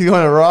 Are you? He's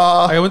going to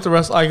Raw. I went to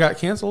wrestle. I got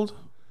canceled.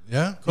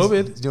 Yeah.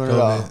 COVID. He's doing it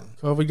all.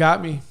 COVID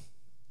got me.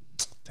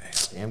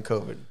 Damn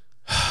COVID.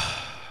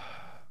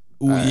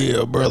 Oh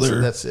yeah, brother.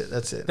 That's it.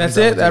 That's I'm it. done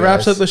with That you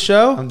wraps guys. up the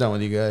show. I'm done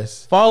with you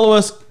guys. Follow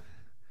us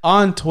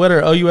on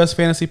Twitter, OUS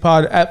Fantasy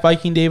Pod, at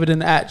Viking David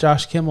and at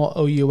Josh Kimmel,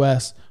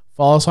 OUS.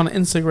 Follow us on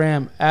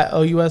Instagram, at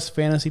OUS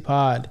Fantasy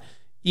Pod.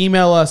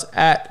 Email us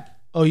at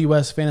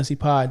OUS Fantasy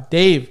Pod.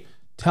 Dave,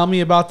 tell me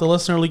about the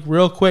Listener League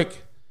real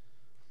quick.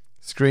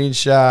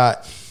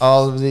 Screenshot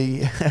all of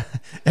the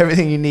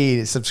everything you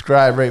need.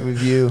 Subscribe, rate,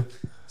 review.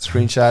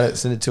 Screenshot it,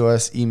 send it to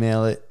us,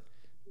 email it.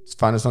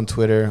 Find us on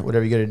Twitter,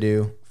 whatever you got to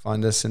do.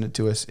 Find us, send it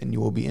to us, and you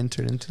will be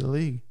entered into the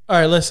league. All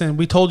right, listen,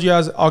 we told you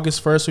guys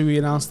August 1st we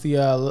announced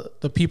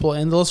the people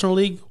in the Listener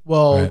League.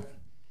 Well, Right.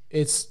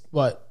 It's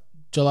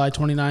July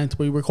 29th.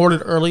 We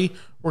recorded early.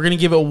 We're going to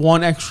give it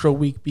one extra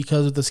week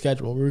because of the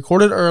schedule. We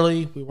recorded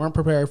early. We weren't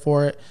prepared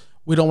for it.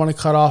 We don't want to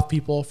cut off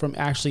people from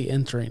actually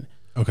entering.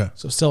 Okay.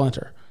 So still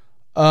enter.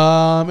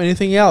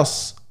 Anything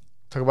else?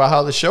 Talk about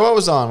how the show I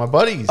was on, my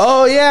buddies.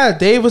 Oh, yeah.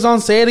 Dave was on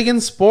Say It Again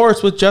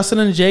Sports with Justin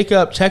and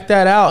Jacob. Check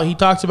that out. He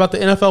talks about the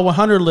NFL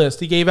 100 list.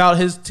 He gave out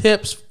his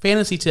tips,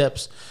 fantasy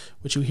tips,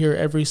 which you hear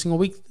every single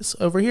week this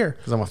over here.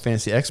 Because I'm a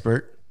fantasy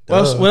expert.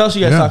 What else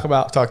you guys talk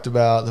about? Talked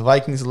about the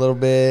Vikings a little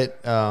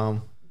bit. That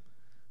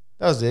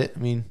was it. I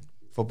mean,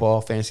 football,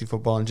 fantasy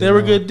football in They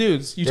general. were good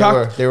dudes. They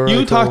were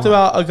really talked cool.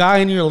 about a guy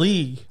in your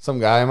league. Some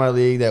guy in my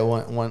league that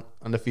went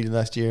undefeated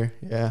last year.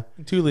 Yeah.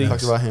 2 leagues.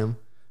 Talked about him.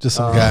 Just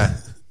some guy.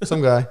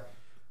 Some guy.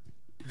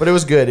 But it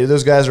was good.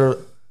 Those guys were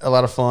a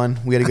lot of fun.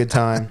 We had a good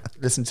time.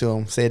 Listen to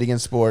them. Say It Again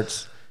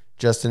Sports.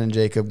 Justin and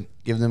Jacob.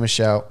 Give them a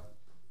shout.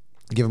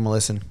 Give them a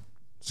listen.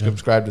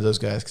 Subscribe to those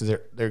guys because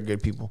they're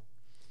good people.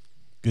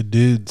 Good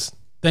dudes.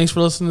 Thanks for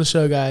listening to the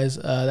show, guys.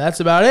 That's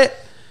about it.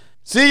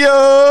 See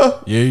ya!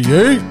 Yeah,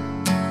 yeah.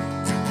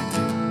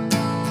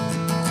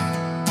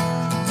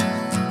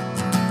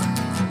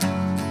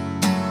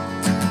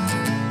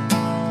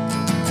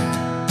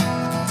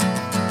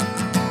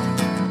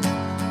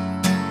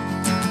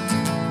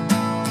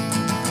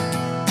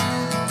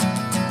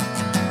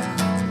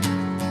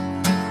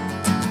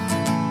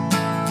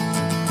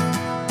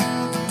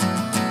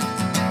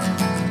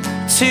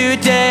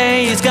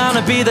 Today is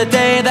gonna be the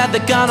day that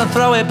they're gonna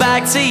throw it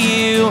back to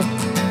you.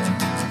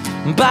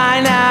 By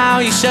now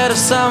you should have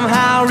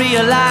somehow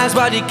realized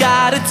what you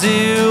gotta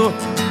do.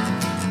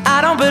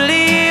 I don't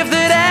believe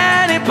that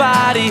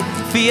anybody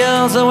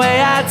feels the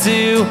way I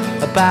do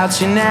about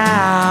you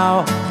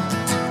now.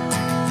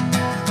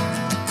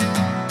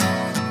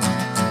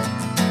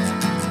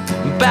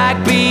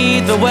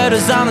 Backbeat, the word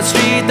is on the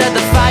street that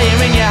the fire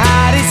in your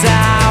heart is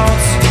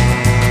out.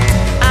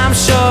 I'm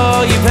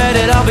sure you've heard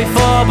it all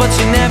before, but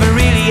you never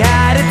really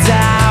had a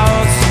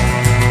doubt.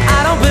 I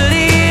don't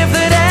believe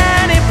that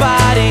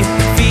anybody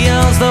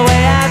feels the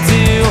way I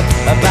do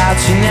about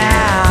you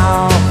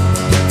now.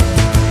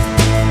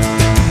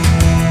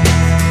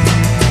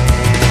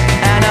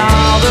 And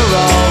all the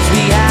roads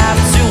we have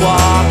to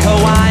walk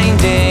are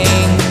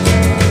winding,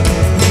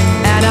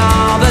 and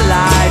all the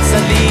lights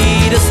that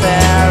lead us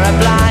there are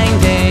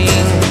blinding.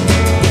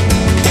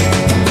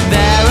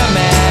 There are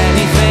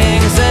many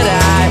things that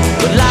I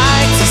would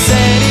like to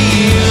say to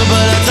you,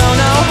 but I don't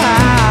know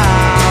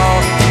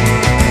how.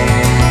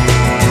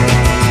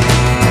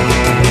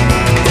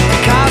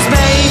 'Cause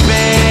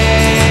maybe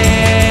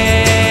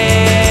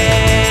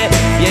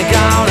you're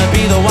gonna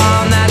be the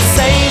one that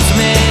saves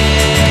me.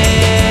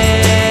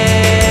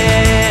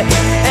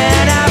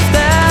 And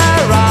after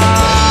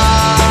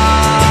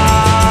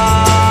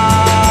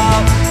all,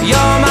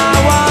 you're my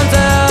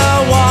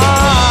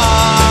Wonderwall.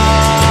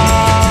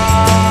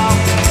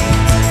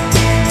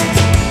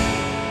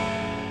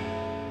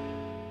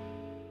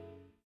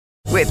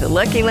 With the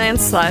Lucky Land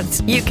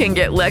Slots, you can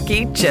get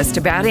lucky just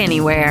about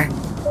anywhere.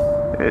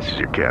 This is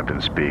your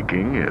captain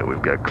speaking.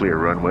 We've got clear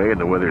runway and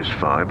the weather's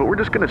fine, but we're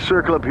just going to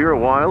circle up here a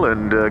while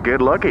and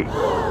get lucky.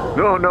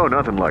 No,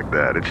 nothing like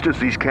that. It's just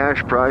these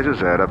cash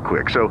prizes add up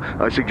quick. So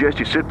I suggest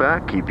you sit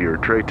back, keep your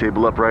tray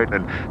table upright,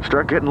 and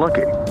start getting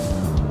lucky.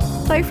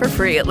 Play for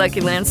free at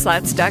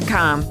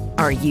LuckyLandSlots.com.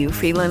 Are you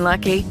feeling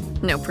lucky?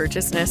 No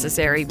purchase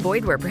necessary.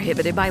 Void where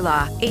prohibited by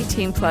law.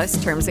 18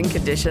 plus terms and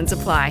conditions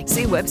apply.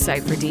 See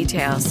website for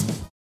details.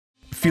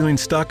 Feeling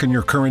stuck in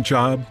your current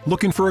job?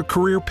 Looking for a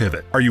career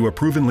pivot? Are you a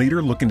proven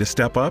leader looking to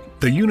step up?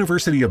 The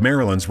University of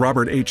Maryland's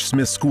Robert H.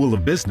 Smith School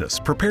of Business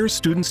prepares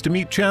students to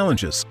meet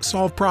challenges,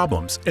 solve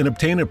problems, and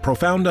obtain a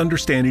profound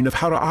understanding of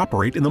how to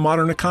operate in the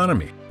modern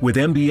economy. with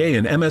MBA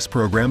and MS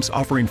programs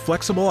offering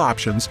flexible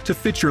options to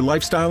fit your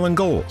lifestyle and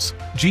goals.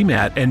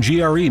 GMAT and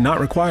GRE not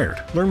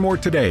required. Learn more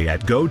today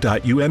at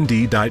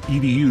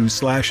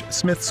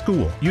go.umd.edu/Smith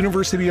School.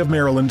 University of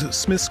Maryland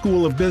Smith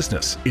School of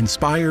Business.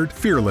 Inspired,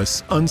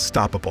 fearless,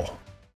 unstoppable.